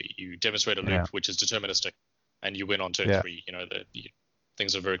over quickly. You demonstrate a loop, which is deterministic, and you win on turn 3. The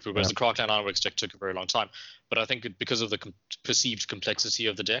things are very quick. Whereas the Crackdown Ironworks deck took a very long time. But I think because of the perceived complexity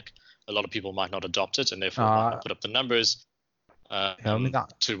of the deck, a lot of people might not adopt it, and therefore might not put up the numbers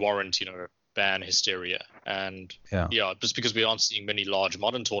to warrant, ban hysteria. And just because we aren't seeing many large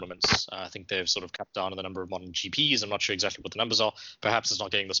modern tournaments, I think they've sort of cut down on the number of modern GPs. I'm not sure exactly what the numbers are. Perhaps it's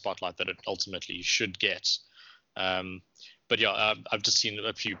not getting the spotlight that it ultimately should get. But I've just seen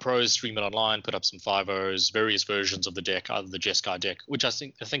a few pros stream it online, put up some 5-0s, various versions of the deck, either the Jeskai deck, which I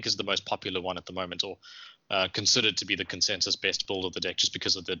think is the most popular one at the moment, or considered to be the consensus best build of the deck, just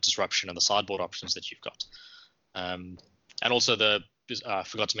because of the disruption and the sideboard options that you've got. And also I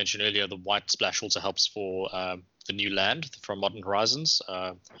forgot to mention earlier, the white splash also helps for the new land from Modern Horizons.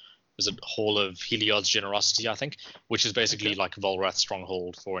 Is it Hall of Heliod's Generosity, I think, which is basically like Volrath's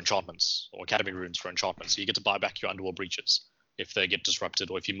Stronghold for enchantments, or Academy Runes for enchantments. So you get to buy back your Underworld Breaches if they get disrupted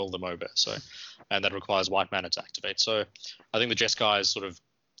or if you mill them over. And that requires white mana to activate. So I think the Jeskai is sort of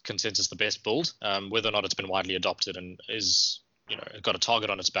consensus the best build. Whether or not it's been widely adopted and is, got a target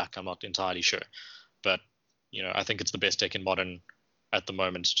on its back, I'm not entirely sure. But, I think it's the best deck in Modern at the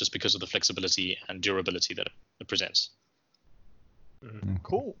moment, just because of the flexibility and durability that it presents.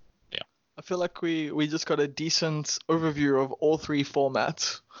 Cool. I feel like we just got a decent overview of all three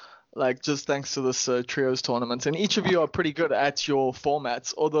formats, like just thanks to this trios tournament. And each of you are pretty good at your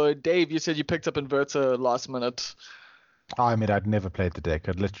formats. Although Dave, you said you picked up Inverter last minute. I mean, I'd never played the deck.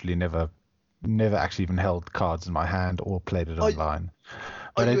 I'd literally never actually even held cards in my hand or played it online.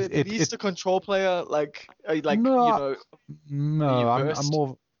 But are you at least a control player? No, I'm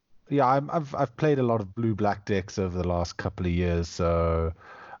more. Yeah, I've played a lot of blue-black decks over the last couple of years, so.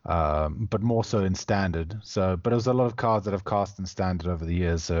 But more so in standard. But there's a lot of cards that I've cast in standard over the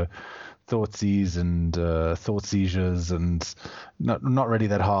years. So Thoughtseize and Thought Seizures, and not really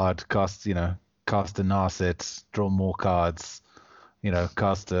that hard. Cast a Narset, draw more cards.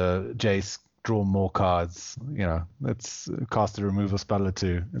 Cast a Jace, draw more cards. It's cast a removal spell or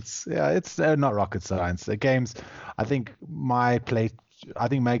two. It's not rocket science. The games, I think my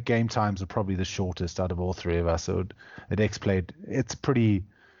game times are probably the shortest out of all three of us. So the deck's played. It's pretty.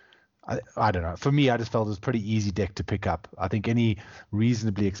 I don't know. For me, I just felt it was a pretty easy deck to pick up. I think any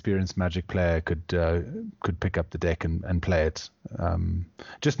reasonably experienced Magic player could pick up the deck and play it.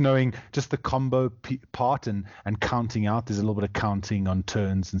 Just knowing the combo part and counting out. There's a little bit of counting on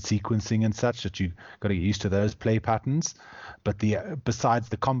turns and sequencing and such that you've got to get used to those play patterns. But besides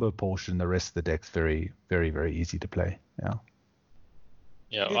the combo portion, the rest of the deck's very, very, very easy to play. Yeah.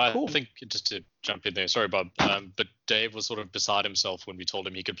 Yeah, cool. I think, just to jump in there, sorry, Bob, but Dave was sort of beside himself when we told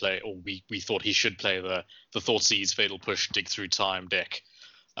him he could play, or we thought he should play the Thoughtseize, Fatal Push, Dig Through Time deck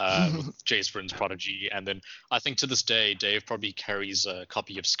with Jace Vryn's Prodigy. And then I think to this day, Dave probably carries a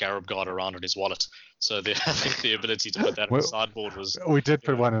copy of Scarab Guard around in his wallet. So I think the ability to put that on the sideboard was... We did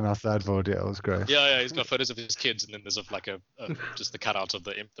put one in our sideboard, yeah, it was great. Yeah, he's got photos of his kids, and then there's just the cutout of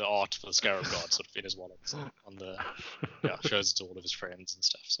the art for the Scarab Guard sort of in his wallet on the... Yeah, shows it to all of his friends and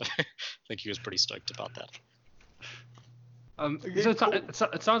stuff. So I think he was pretty stoked about that. So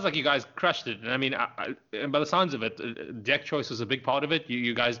it sounds like you guys crushed it. And I mean, by the sounds of it, deck choice was a big part of it.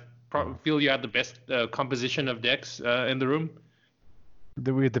 You guys feel you had the best composition of decks in the room?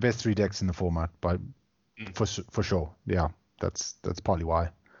 We had the best three decks in the format, for sure. Yeah, that's partly why.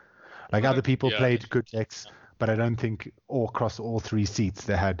 Like other people played good decks, but I don't think across all three seats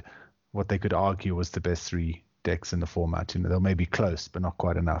they had what they could argue was the best three decks in the format. They may be close, but not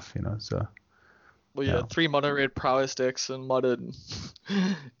quite enough. So. Well, three mono red prowess decks, and Modern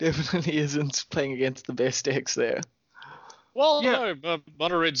definitely isn't playing against the best decks there. Well, no,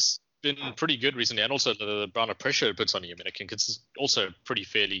 mono red's been pretty good recently, and also the amount of pressure it puts on you, it's also pretty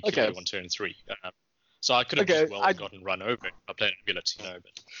fairly killer on turn 3. So I could have just gotten run over. I played Amulet,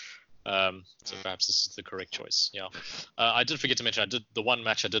 but so perhaps this is the correct choice. Yeah, I did forget to mention the one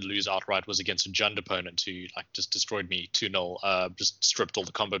match I did lose outright was against a Jund opponent who just destroyed me 2-0. Just stripped all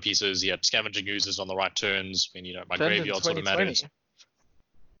the combo pieces. He had Scavenging Oozes on the right turns when my graveyard sort of matters.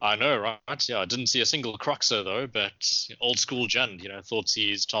 I know, right? Yeah, I didn't see a single Croxer though, but old school Jund,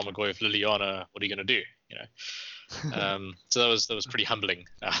 Thoughtseize, Tarmogoyf, Liliana, what are you going to do? So that was pretty humbling.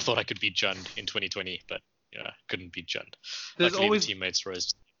 I thought I could beat Jund in 2020, but couldn't beat Jund. Luckily, the teammates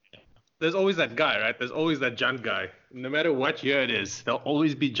rose. There's always that guy, right? There's always that Jund guy. No matter what year it is, there'll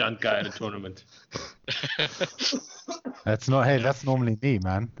always be Jund guy at a tournament. That's normally me,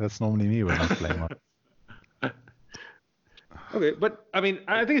 man. That's normally me when I'm playing one. Okay, but I mean,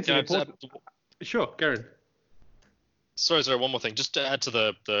 I think it's important. Sure, Keraan. Sorry, one more thing. Just to add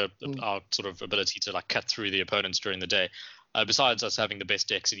to our sort of ability to cut through the opponents during the day. Besides us having the best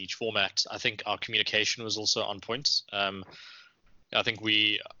decks in each format, I think our communication was also on point. I think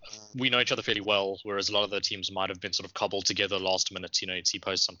we know each other fairly well, whereas a lot of the teams might have been sort of cobbled together last minute. You'd see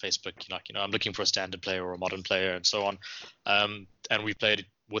posts on Facebook, I'm looking for a standard player or a modern player and so on. And we've played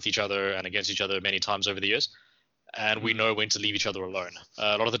with each other and against each other many times over the years. And we know when to leave each other alone.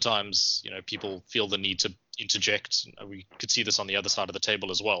 A lot of the times, people feel the need to interject. We could see this on the other side of the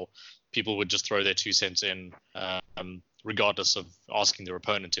table as well. People would just throw their 2 cents in, regardless of asking their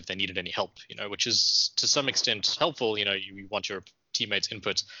opponent if they needed any help, which is to some extent helpful. You want your teammates'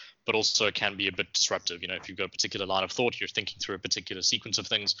 input, but also it can be a bit disruptive. If you've got a particular line of thought, you're thinking through a particular sequence of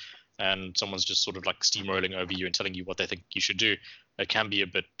things, and someone's just sort of like steamrolling over you and telling you what they think you should do, it can be a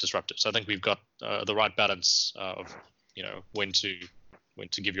bit disruptive. So I think we've got the right balance of, when to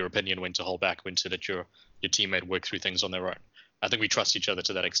give your opinion, when to hold back, when to let your teammate work through things on their own. I think we trust each other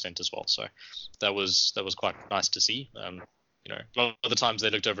to that extent as well. So that was quite nice to see. A lot of the times they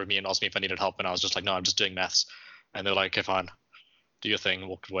looked over at me and asked me if I needed help, and I was just like, no, I'm just doing maths. And they're like, okay, fine, do your thing,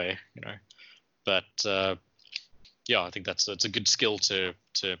 walk away, But I think it's a good skill to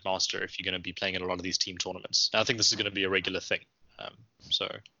master if you're going to be playing in a lot of these team tournaments. And I think this is going to be a regular thing.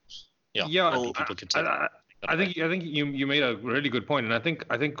 People can take I think you made a really good point, and I think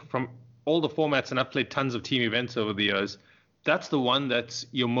from all the formats, and I've played tons of team events over the years, that's the one that's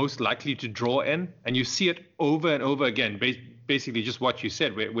you're most likely to draw in, and you see it over and over again. Basically, just what you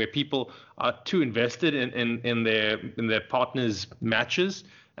said, where people are too invested in their partners' matches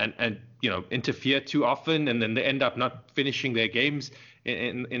and interfere too often, and then they end up not finishing their games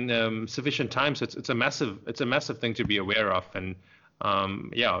in sufficient time. So it's a massive thing to be aware of, and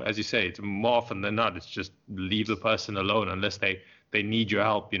as you say, it's more often than not, it's just leave the person alone unless they need your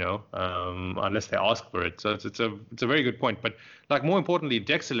help, unless they ask for it. So it's a very good point. But like more importantly,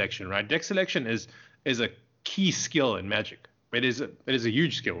 deck selection, right? Deck selection is a key skill in Magic. It is a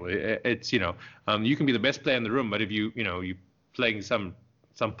huge skill. It's you can be the best player in the room, but if you're playing some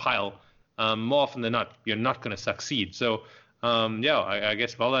pile, more often than not, you're not going to succeed. So I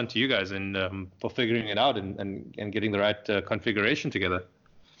guess well done to you guys and for figuring it out and getting the right configuration together.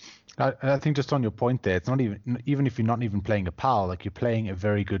 I think just on your point there, it's not even if you're not even playing a pal, like you're playing a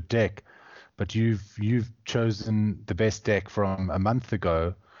very good deck, but you've chosen the best deck from a month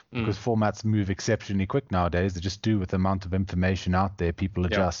ago because formats move exceptionally quick nowadays. They just do with the amount of information out there, people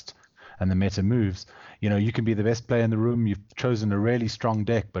adjust and the meta moves. You can be the best player in the room, you've chosen a really strong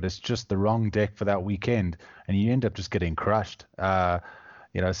deck, but it's just the wrong deck for that weekend, and you end up just getting crushed.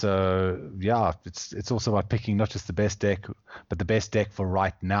 It's also about picking not just the best deck, but the best deck for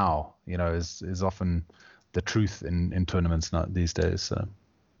right now, is often the truth in tournaments these days. So.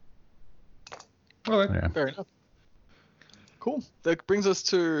 All right. Yeah. Fair enough. Cool. That brings us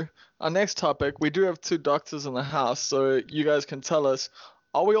to our next topic. We do have 2 doctors in the house, so you guys can tell us,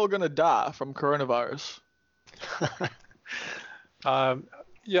 are we all going to die from coronavirus?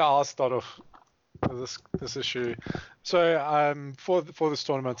 I'll start off with this issue. So for this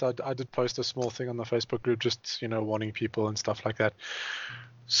tournament, I did post a small thing on the Facebook group, just warning people and stuff like that.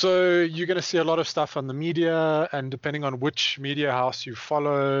 So you're going to see a lot of stuff on the media, and depending on which media house you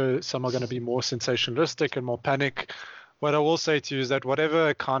follow, some are going to be more sensationalistic and more panic. What I will say to you is that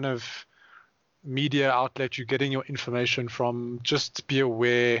whatever kind of media outlet you're getting your information from, just be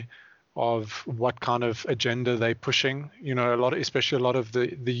aware of what kind of agenda they're pushing. Especially a lot of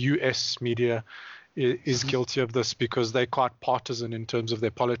the US media is guilty of this because they're quite partisan in terms of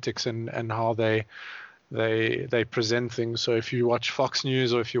their politics and how they present things. So if you watch Fox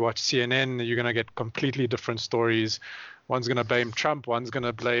News or if you watch CNN, you're going to get completely different stories. One's going to blame Trump, one's going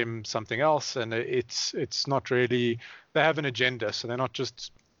to blame something else, and it's not really, they have an agenda, so they're not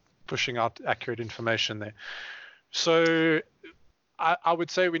just pushing out accurate information there. So I would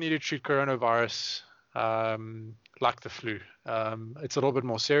say we need to treat coronavirus like the flu. It's a little bit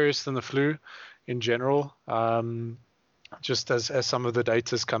more serious than the flu in general, just as some of the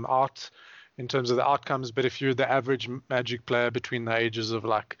data's come out in terms of the outcomes. But if you're the average Magic player between the ages of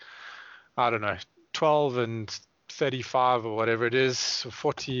 12 and 35 or whatever it is,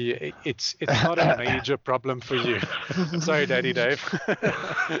 40, it's not a major problem for you. Sorry, Daddy Dave.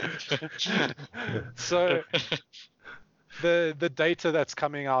 So the data that's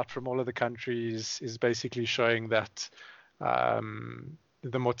coming out from all of the countries is basically showing that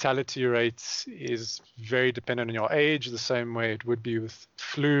the mortality rate is very dependent on your age, the same way it would be with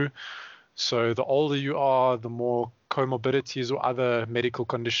flu. So the older you are, the more comorbidities or other medical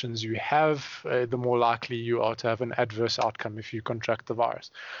conditions you have, the more likely you are to have an adverse outcome if you contract the virus.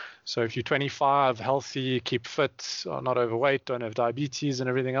 So if you're 25, healthy, keep fit, are not overweight, don't have diabetes and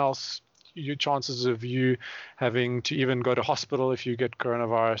everything else, your chances of you having to even go to hospital if you get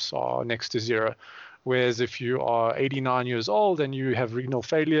coronavirus are next to zero. Whereas if you are 89 years old and you have renal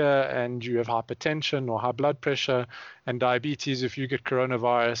failure and you have hypertension or high blood pressure and diabetes, if you get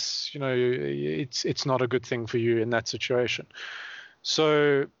coronavirus, it's not a good thing for you in that situation.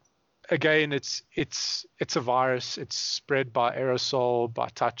 So again, it's a virus. It's spread by aerosol, by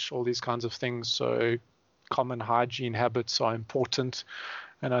touch, all these kinds of things. So common hygiene habits are important.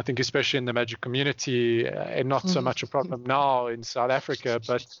 And I think especially in the Magic community, and not so much a problem now in South Africa,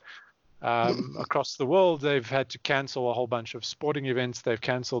 but across the world, they've had to cancel a whole bunch of sporting events. They've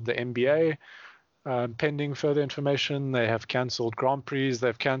cancelled the NBA, pending further information. They have cancelled Grand Prix.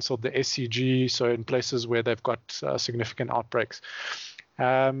 They've cancelled the SCG, so in places where they've got significant outbreaks.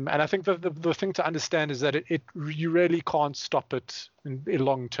 And I think the thing to understand is that you really can't stop it in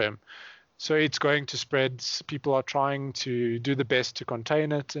long term. So it's going to spread. People are trying to do the best to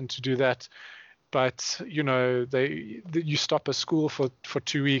contain it and to do that. But, you stop a school for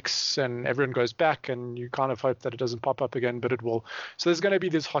 2 weeks and everyone goes back, and you kind of hope that it doesn't pop up again, but it will. So there's going to be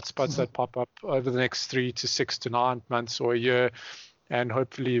these hotspots that pop up over the next 3 to 6 to 9 months or a year. And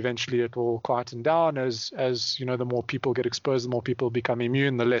hopefully eventually it will quieten down as the more people get exposed, the more people become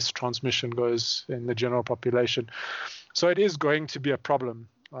immune, the less transmission goes in the general population. So it is going to be a problem.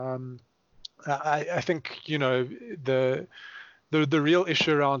 I think, the real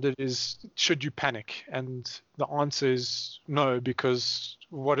issue around it is, should you panic? And the answer is no, because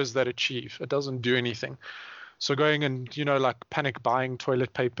what does that achieve? It doesn't do anything. So going and, panic buying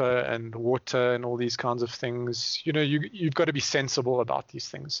toilet paper and water and all these kinds of things, you've got to be sensible about these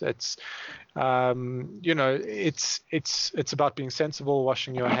things. It's, it's about being sensible,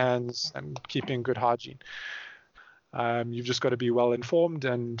 washing your hands and keeping good hygiene. You've just got to be well informed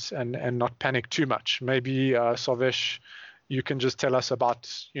and not panic too much. Maybe, Sarvesh, you can just tell us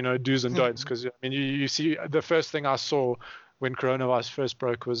about, do's and don'ts, because you see, the first thing I saw when coronavirus first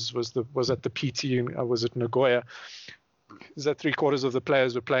broke was at the PT, was at Nagoya, is that 3/4 of the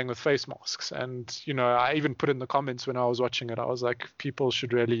players were playing with face masks. And, I even put in the comments when I was watching it, I was like, people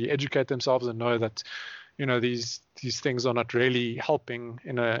should really educate themselves and know that, these things are not really helping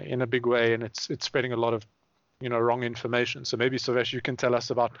in a big way, and it's spreading a lot of wrong information. So maybe, Sarvesh, you can tell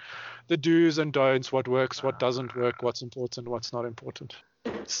us about the do's and don'ts, what works, what doesn't work, what's important, what's not important.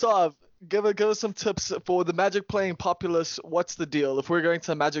 Sarv, give us some tips for the Magic playing populace. What's the deal? If we're going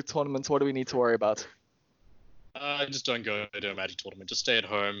to Magic tournaments, what do we need to worry about? Just don't go to a Magic tournament. Just stay at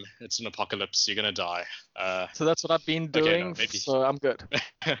home. It's an apocalypse. You're going to die. So that's what I've been doing, maybe. So I'm good.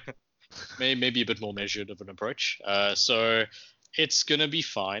 Maybe a bit more measured of an approach. So it's going to be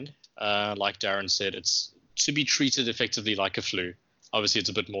fine. Like Darren said, it's to be treated effectively like a flu. Obviously, it's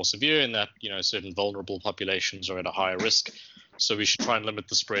a bit more severe in that, certain vulnerable populations are at a higher risk. So we should try and limit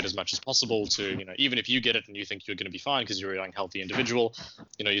the spread as much as possible to, even if you get it and you think you're going to be fine because you're a young, healthy individual,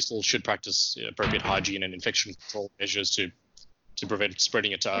 you still should practice appropriate hygiene and infection control measures to prevent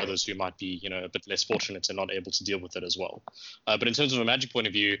spreading it to others who might be, a bit less fortunate and not able to deal with it as well. But in terms of a Magic point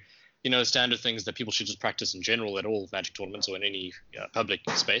of view, standard things that people should just practice in general at all Magic tournaments or in any public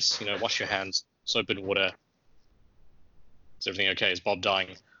space, wash your hands, soap and water. Is everything okay? Is Bob dying?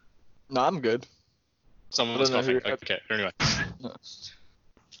 No, I'm good. Someone's coughing. Okay, anyway.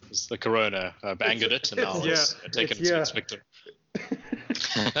 It's the corona angered it, and now it's taken to its victim.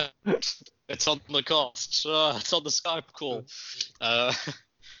 It's on the cast. It's on the Skype call.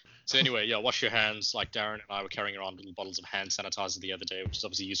 So anyway, wash your hands. Like Darren and I were carrying around little bottles of hand sanitizer the other day, which is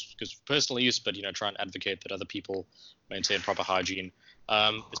obviously useful because for personal use, but try and advocate that other people maintain proper hygiene.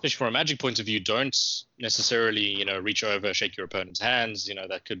 Especially from a Magic point of view, don't necessarily, reach over, shake your opponent's hands.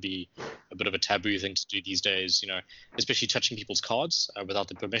 That could be a bit of a taboo thing to do these days, especially touching people's cards without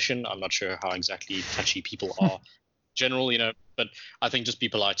their permission. I'm not sure how exactly touchy people are general, but I think just be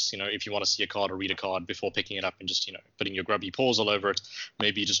polite, if you want to see a card or read a card before picking it up and just, putting your grubby paws all over it,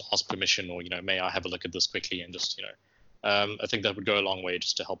 maybe just ask permission or, may I have a look at this quickly and just, I think that would go a long way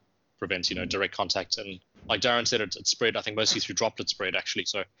just to help prevent, direct contact. And like Darren said, it's spread, I think, mostly through droplet spread, actually.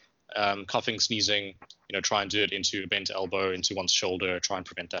 So coughing, sneezing, try and do it into a bent elbow, into one's shoulder, try and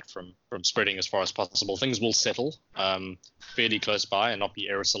prevent that from spreading as far as possible. Things will settle fairly close by and not be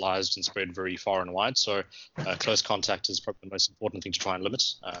aerosolized and spread very far and wide. So close contact is probably the most important thing to try and limit,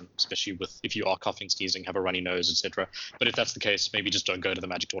 especially if you are coughing, sneezing, have a runny nose, etc. But if that's the case, maybe just don't go to the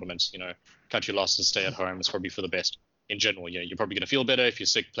Magic tournament, cut your losses, stay at home. It's probably for the best. In general, you're probably going to feel better. If you're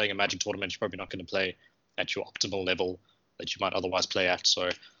sick playing a Magic tournament, you're probably not going to play at your optimal level that you might otherwise play at. So,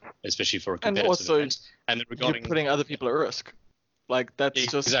 especially for a competitive event. And then regarding you're putting other people at risk. Like that's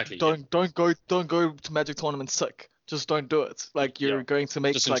just exactly, don't go to Magic tournaments sick. Just don't do it. Like you're going to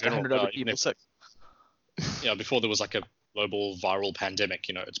make like 100 other people sick. Yeah, before there was like a global viral pandemic,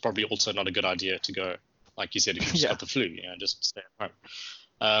 it's probably also not a good idea to go, like you said, if you just got the flu, just stay at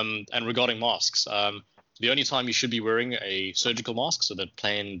home. And regarding masks, the only time you should be wearing a surgical mask, so that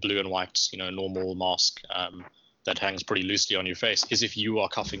plain blue and white, normal mask that hangs pretty loosely on your face, is if you are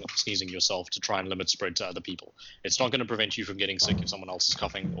coughing or sneezing yourself to try and limit spread to other people. It's not going to prevent you from getting sick if someone else is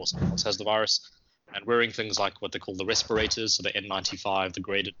coughing or someone else has the virus. And wearing things like what they call the respirators, so the N95, the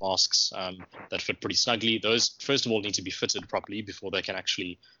graded masks that fit pretty snugly, those, first of all, need to be fitted properly before they can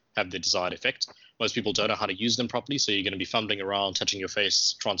actually have the desired effect. Most people don't know how to use them properly, so you're going to be fumbling around, touching your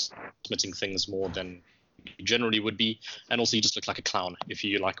face, transmitting things more than you generally would be, and also you just look like a clown if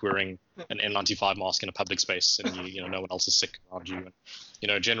you like wearing an N95 mask in a public space and no one else is sick around you,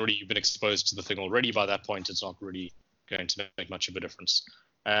 and generally you've been exposed to the thing already. By that point, it's not really going to make much of a difference.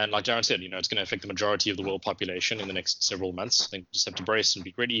 And like Darren said, it's going to affect the majority of the world population in the next several months. I think we just have to brace and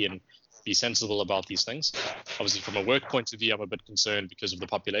be ready and be sensible about these things. Obviously, from a work point of view, I'm a bit concerned because of the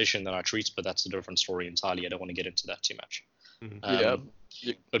population that I treat, but that's a different story entirely. I don't want to get into that too much.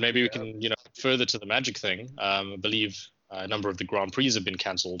 But maybe we can, further to the Magic thing. I believe a number of the Grand Prix have been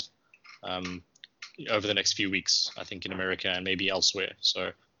cancelled over the next few weeks, I think in America and maybe elsewhere.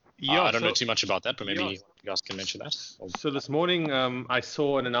 So I don't know too much about that, but maybe you guys can mention that. So this morning I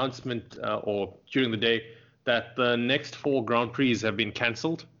saw an announcement or during the day that the next 4 Grand Prix have been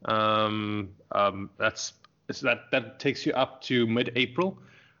cancelled. That takes you up to mid-April.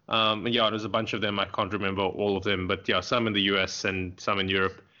 There's a bunch of them. I can't remember all of them, but some in the US and some in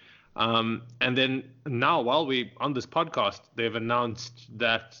Europe. And then now, while we're on this podcast, they've announced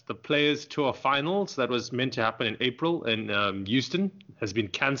that the Players Tour Finals that was meant to happen in April in Houston has been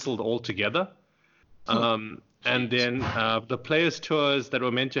cancelled altogether. And then the Players Tours that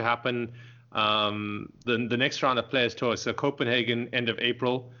were meant to happen, the next round of Players Tours, so Copenhagen, end of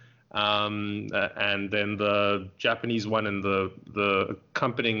April, and then the Japanese one and the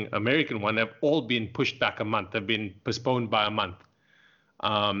accompanying American one have all been pushed back a month. They've been postponed by a month.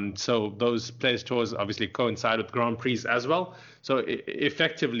 So those Players Tours obviously coincide with Grand Prix as well. So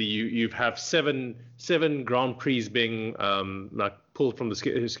effectively, you have seven Grand Prix being pulled from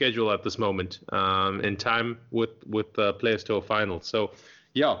the schedule at this moment in time with the Players Tour Finals. So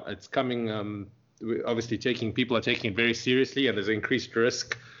it's coming. Obviously, people are taking it very seriously, and there's increased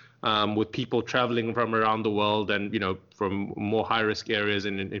risk with people traveling from around the world, and from more high risk areas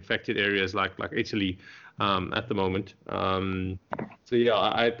and infected areas like Italy. At the moment. I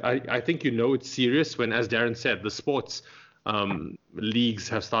think it's serious when, as Darren said, the sports leagues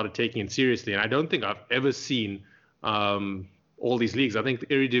have started taking it seriously. And I don't think I've ever seen all these leagues. I think the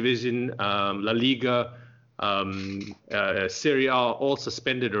Eredivisie, La Liga, Serie A are all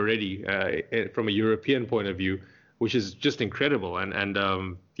suspended already from a European point of view, which is just incredible. And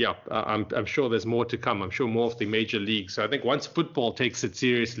I'm sure there's more to come. I'm sure more of the major leagues. So I think once football takes it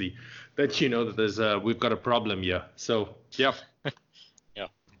seriously, that we've got a problem here. So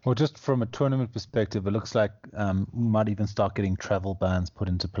Well, just from a tournament perspective, it looks like we might even start getting travel bans put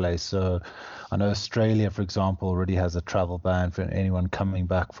into place. So I know Australia, for example, already has a travel ban for anyone coming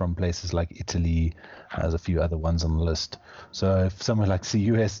back from places like Italy. There's a few other ones on the list. So if somewhere like the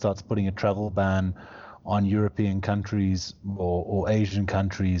US starts putting a travel ban on European countries or Asian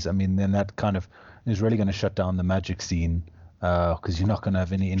countries, then that kind of is really going to shut down the Magic scene. Because you're not going to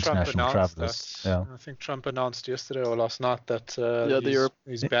have any international travelers. I think Trump announced yesterday or last night that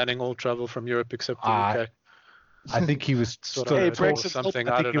he's banning all travel from Europe except the UK. I think he was something.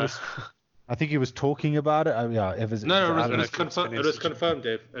 I don't know. I think he was talking about it. It was confirmed,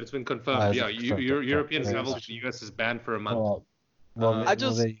 Dave. It's been confirmed. European travel to the US is banned for a month. I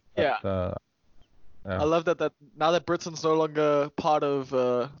love that now that Britain's no longer part of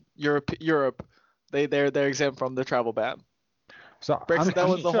Europe, they're exempt from the travel ban. So Brexit, that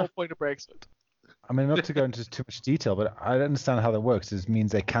was the whole point of Brexit. Not to go into too much detail, but I don't understand how that works. It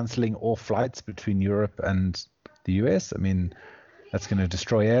means they're cancelling all flights between Europe and the US. That's going to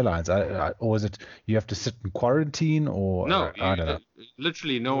destroy airlines. Or is it you have to sit in quarantine? Or no, I don't know.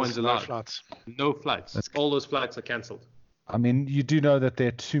 Literally, no one's allowed. No flights. All those flights are cancelled. You do know that there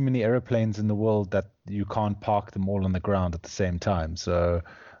are too many airplanes in the world that you can't park them all on the ground at the same time. So.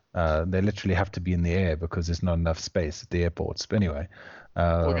 They literally have to be in the air because there's not enough space at the airports. But anyway,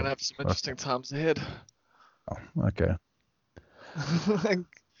 we're gonna have some interesting times ahead. Oh, okay.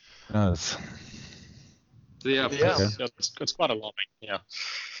 It's quite alarming.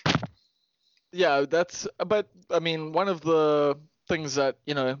 But one of the things that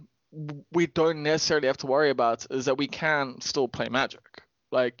we don't necessarily have to worry about is that we can still play Magic.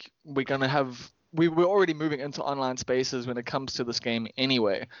 Like we're gonna have we're already moving into online spaces when it comes to this game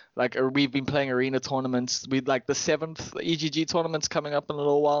anyway. Like we've been playing arena tournaments. We like the 7th EGG tournament's coming up in a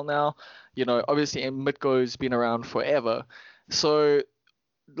little while now. You know, obviously Mitgo's been around forever. So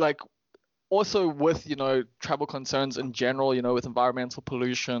like also with, you know, travel concerns in general, you know, with environmental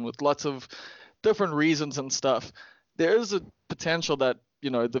pollution, with lots of different reasons and stuff, there is a potential that, you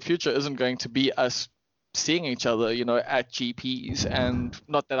know, the future isn't going to be us seeing each other, you know, at GPs. And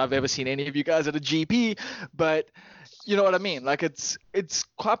not that I've ever seen any of you guys at a GP, but you know what I mean? Like it's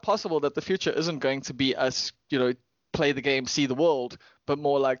quite possible that the future isn't going to be us, you know, play the game, see the world, but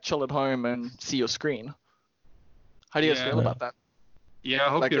more like chill at home and see your screen. How do you guys feel about that? Yeah, I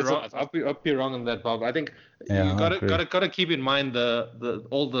hope you're wrong. I hope you're wrong on that, Bob. I think you gotta keep in mind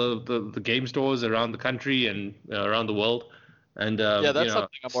all the game stores around the country and around the world, and that's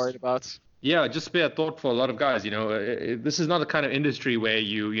something I'm worried about. Yeah, just spare thought for a lot of guys. You know, this is not the kind of industry where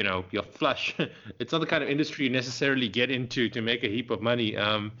you're flush. It's not the kind of industry you necessarily get into to make a heap of money.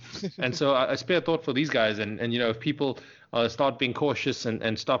 And so I spare thought for these guys. And you know, if people start being cautious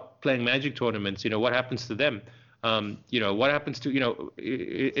and stop playing Magic tournaments, you know, what happens to them? You know, what happens to, you know,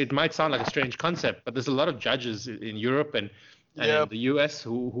 it might sound like a strange concept, but there's a lot of judges in Europe and in the US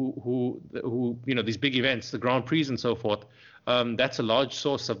who you know, these big events, the Grand Prix and so forth. That's a large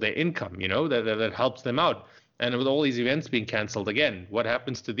source of their income, you know, that helps them out. And with all these events being canceled again, what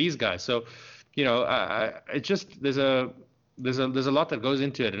happens to these guys? So, you know, it just there's a lot that goes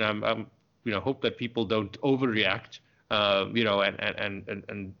into it, and I'm you know, hope that people don't overreact. You know,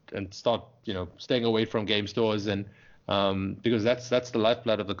 and start, you know, staying away from game stores, and because that's the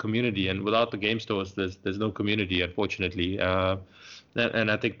lifeblood of the community, and without the game stores, there's no community, unfortunately.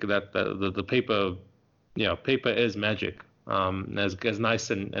 And I think that the paper, you know, paper is magic, as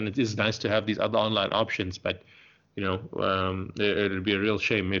nice, and it is nice to have these other online options, but you know, it'd be a real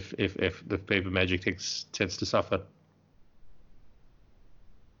shame if the paper magic tends to suffer.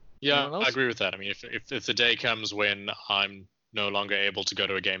 Yeah, I agree with that. I mean, if the day comes when I'm no longer able to go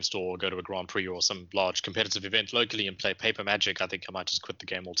to a game store or go to a Grand Prix or some large competitive event locally and play paper Magic, I think I might just quit the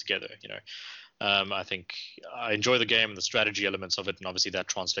game altogether. You know, I think I enjoy the game and the strategy elements of it, and obviously that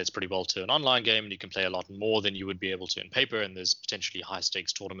translates pretty well to an online game, and you can play a lot more than you would be able to in paper. And there's potentially high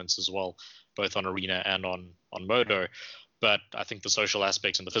stakes tournaments as well, both on Arena and on Modo. But I think the social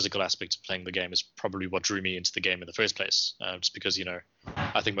aspects and the physical aspects of playing the game is probably what drew me into the game in the first place. Just because, you know,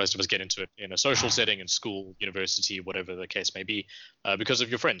 I think most of us get into it in a social setting, in school, university, whatever the case may be, because of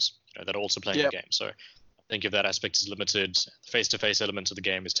your friends, you know, that are also playing the game. So I think if that aspect is limited, the face-to-face element of the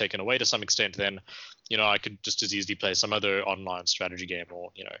game is taken away to some extent, then, you know, I could just as easily play some other online strategy game, or,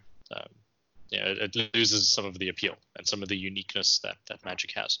 you know, it loses some of the appeal and some of the uniqueness that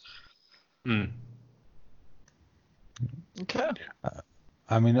Magic has. Okay.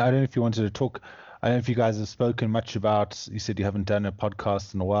 I mean, I don't know if you wanted to talk. I don't know if you guys have spoken much about. You said you haven't done a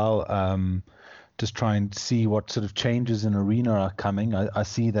podcast in a while. Just trying to see what sort of changes in Arena are coming. I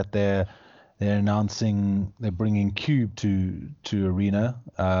see that they're announcing they're bringing Cube to Arena,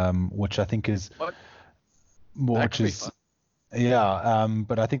 which I think is but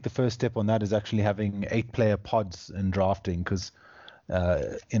I think the first step on that is actually having 8-player pods in drafting, because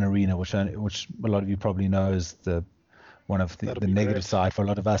in Arena, which a lot of you probably know is one of the negative side for a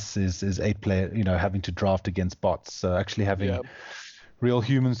lot of us is 8-player, you know, having to draft against bots. So actually having real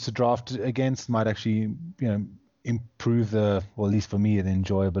humans to draft against might actually, you know, improve at least for me, the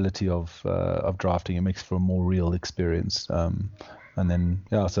enjoyability of drafting. It makes for a more real experience. And then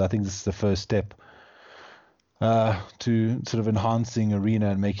so I think this is the first step to sort of enhancing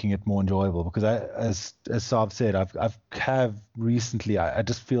Arena and making it more enjoyable, because as Sarv said, I've recently I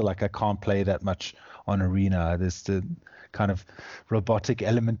just feel like I can't play that much on Arena. There's the kind of robotic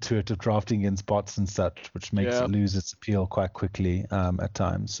element to it of drafting against bots and such, which makes it lose its appeal quite quickly at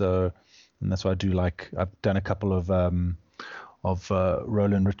times. So, and that's why I do like. I've done a couple of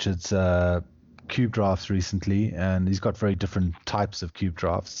Roland Richards cube drafts recently, and he's got very different types of cube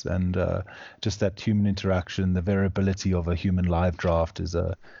drafts, and just that human interaction, the variability of a human live draft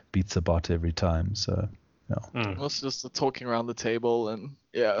beats a bot every time. So it's just the talking around the table, and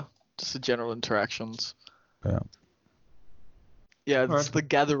just the general interactions. It's the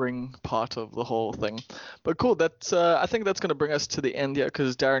gathering part of the whole thing. But cool, that's I think that's going to bring us to the end here,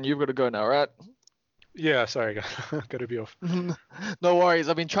 because Darren, you've got to go now, right? Yeah, sorry, got to be off. No worries.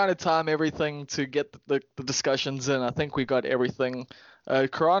 I've been trying to time everything to get the discussions in. I think we got everything.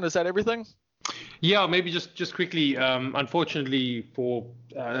 Keraan, is that everything? Yeah, maybe just quickly. Unfortunately, for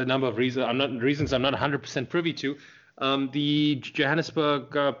a number of reasons I'm not 100% privy to. the Johannesburg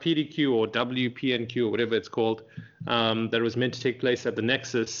PDQ or WPNQ or whatever it's called, that was meant to take place at the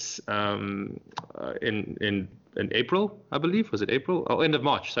Nexus in April, I believe. Was it April? Oh, end of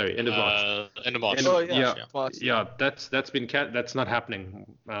March. Sorry, end of March. End of March. That's not happening,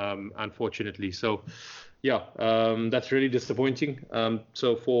 unfortunately. So, that's really disappointing.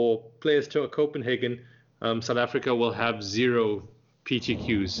 So for players to Copenhagen, South Africa will have 0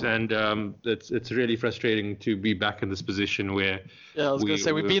 PTQs, and it's really frustrating to be back in this position where. Yeah, I was gonna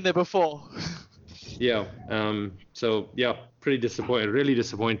say we've been there before. Yeah. So yeah, pretty disappointed. Really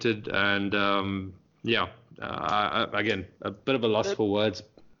disappointed, and again, a bit of a loss for words.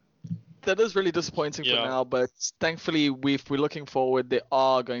 That is really disappointing for now, but thankfully, if we're looking forward, there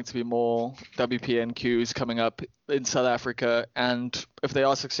are going to be more WPNQs coming up in South Africa, and if they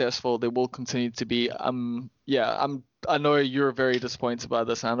are successful, they will continue to be. I know you're very disappointed by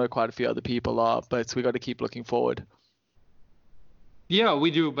this. I know quite a few other people are, but we got to keep looking forward. Yeah,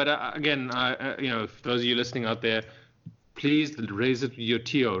 we do. But again, for those of you listening out there, please raise it with your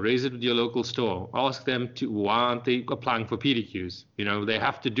TO, raise it with your local store. Ask them why aren't they applying for PDQs? They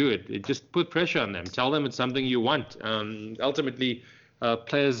have to do it. Just put pressure on them. Tell them it's something you want. Ultimately,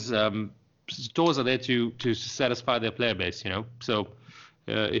 players, stores are there to satisfy their player base. So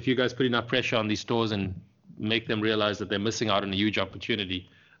if you guys put enough pressure on these stores and make them realize that they're missing out on a huge opportunity,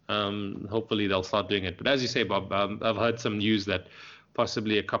 hopefully they'll start doing it. But as you say, Bob, I've heard some news that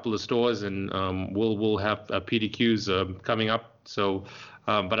possibly a couple of stores and we'll have PDQs coming up. So,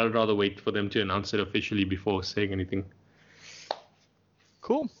 but I'd rather wait for them to announce it officially before saying anything.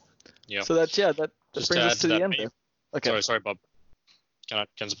 Cool. Yeah. So that brings us to the end there. Okay. Sorry, Bob. Can I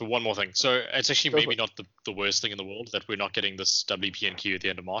just put one more thing? So it's actually maybe not the worst thing in the world that we're not getting this WPNQ at the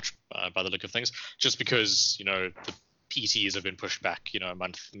end of March, by the look of things, just because the PTs have been pushed back, a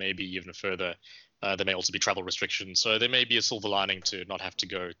month, maybe even further. There may also be travel restrictions, so there may be a silver lining to not have to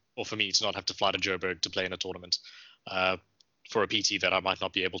go, or for me to not have to fly to Joburg to play in a tournament for a PT that I might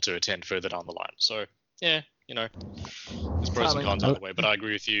not be able to attend further down the line. So yeah, there's pros and cons either way, but I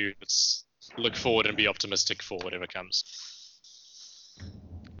agree with you. Let's look forward and be optimistic for whatever comes.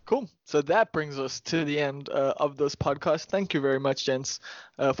 Cool. So that brings us to the end of this podcast. Thank you very much, gents,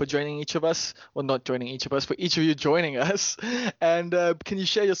 for joining each of us. Well, not joining each of us, but each of you joining us. And can you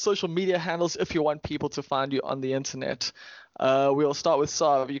share your social media handles if you want people to find you on the internet? We'll start with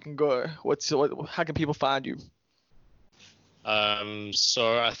Sarv. You can go. How can people find you?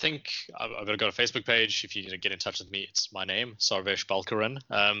 So I think I've got a Facebook page. If you need to get in touch with me, it's my name, Sarvesh Balkaran.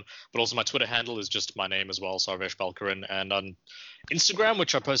 But also my Twitter handle is just my name as well, Sarvesh Balkaran. And on Instagram,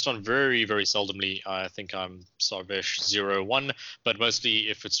 which I post on very, very seldomly, I think I'm Sarvesh01. But mostly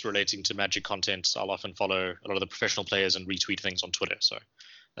if it's relating to Magic content, I'll often follow a lot of the professional players and retweet things on Twitter. So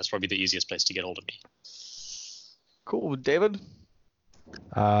that's probably the easiest place to get hold of me. Cool. David?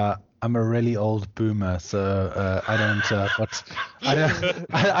 I'm a really old boomer, so I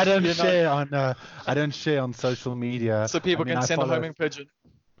don't share on social media. So people can send a homing pigeon.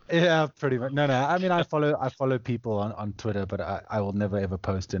 Yeah, pretty much. No. I mean, I follow people on Twitter, but I will never ever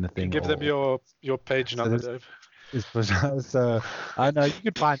post anything. Give them your page number, Dave. So I know you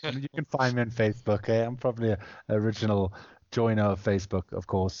can find me. You can find me on Facebook. I'm probably an original joiner of Facebook, of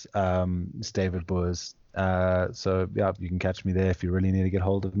course. It's David Boers. So yeah, you can catch me there if you really need to get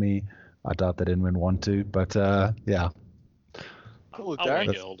hold of me. I doubt that anyone want to, but yeah. Cool, I'll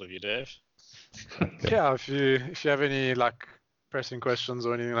Darren. get hold of you, Dave. Yeah, if you have any pressing questions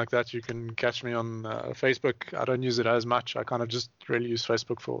or anything like that, you can catch me on Facebook. I don't use it as much. I kind of just really use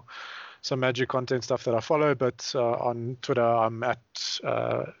Facebook for some Magic content stuff that I follow, but on Twitter I'm at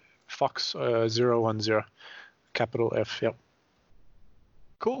Fox010, capital F. Yep.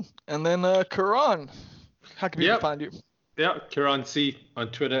 Cool. And then Keraan, how can people find you? Yeah, Keraan C on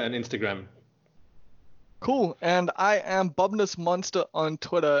Twitter and Instagram. Cool. And I am Bobness Monster on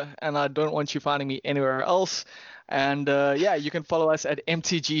Twitter, and I don't want you finding me anywhere else. And you can follow us at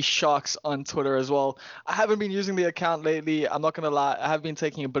MTG Sharks on Twitter as well. I haven't been using the account lately. I'm not going to lie. I have been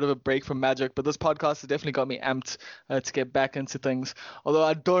taking a bit of a break from Magic, but this podcast has definitely got me amped to get back into things. Although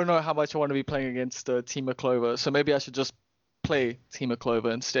I don't know how much I want to be playing against Team of Clover, so maybe I should just play Team of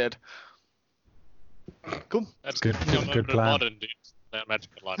Clover instead. Cool. That's good. Good plan. Modern, dude. That Magic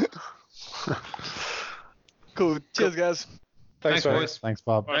Online. Cool. Cheers, guys. Thanks, boys. Thanks,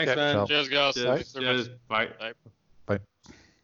 Bob. Thanks, man. Cheers, guys. Cheers. Bye. Bye.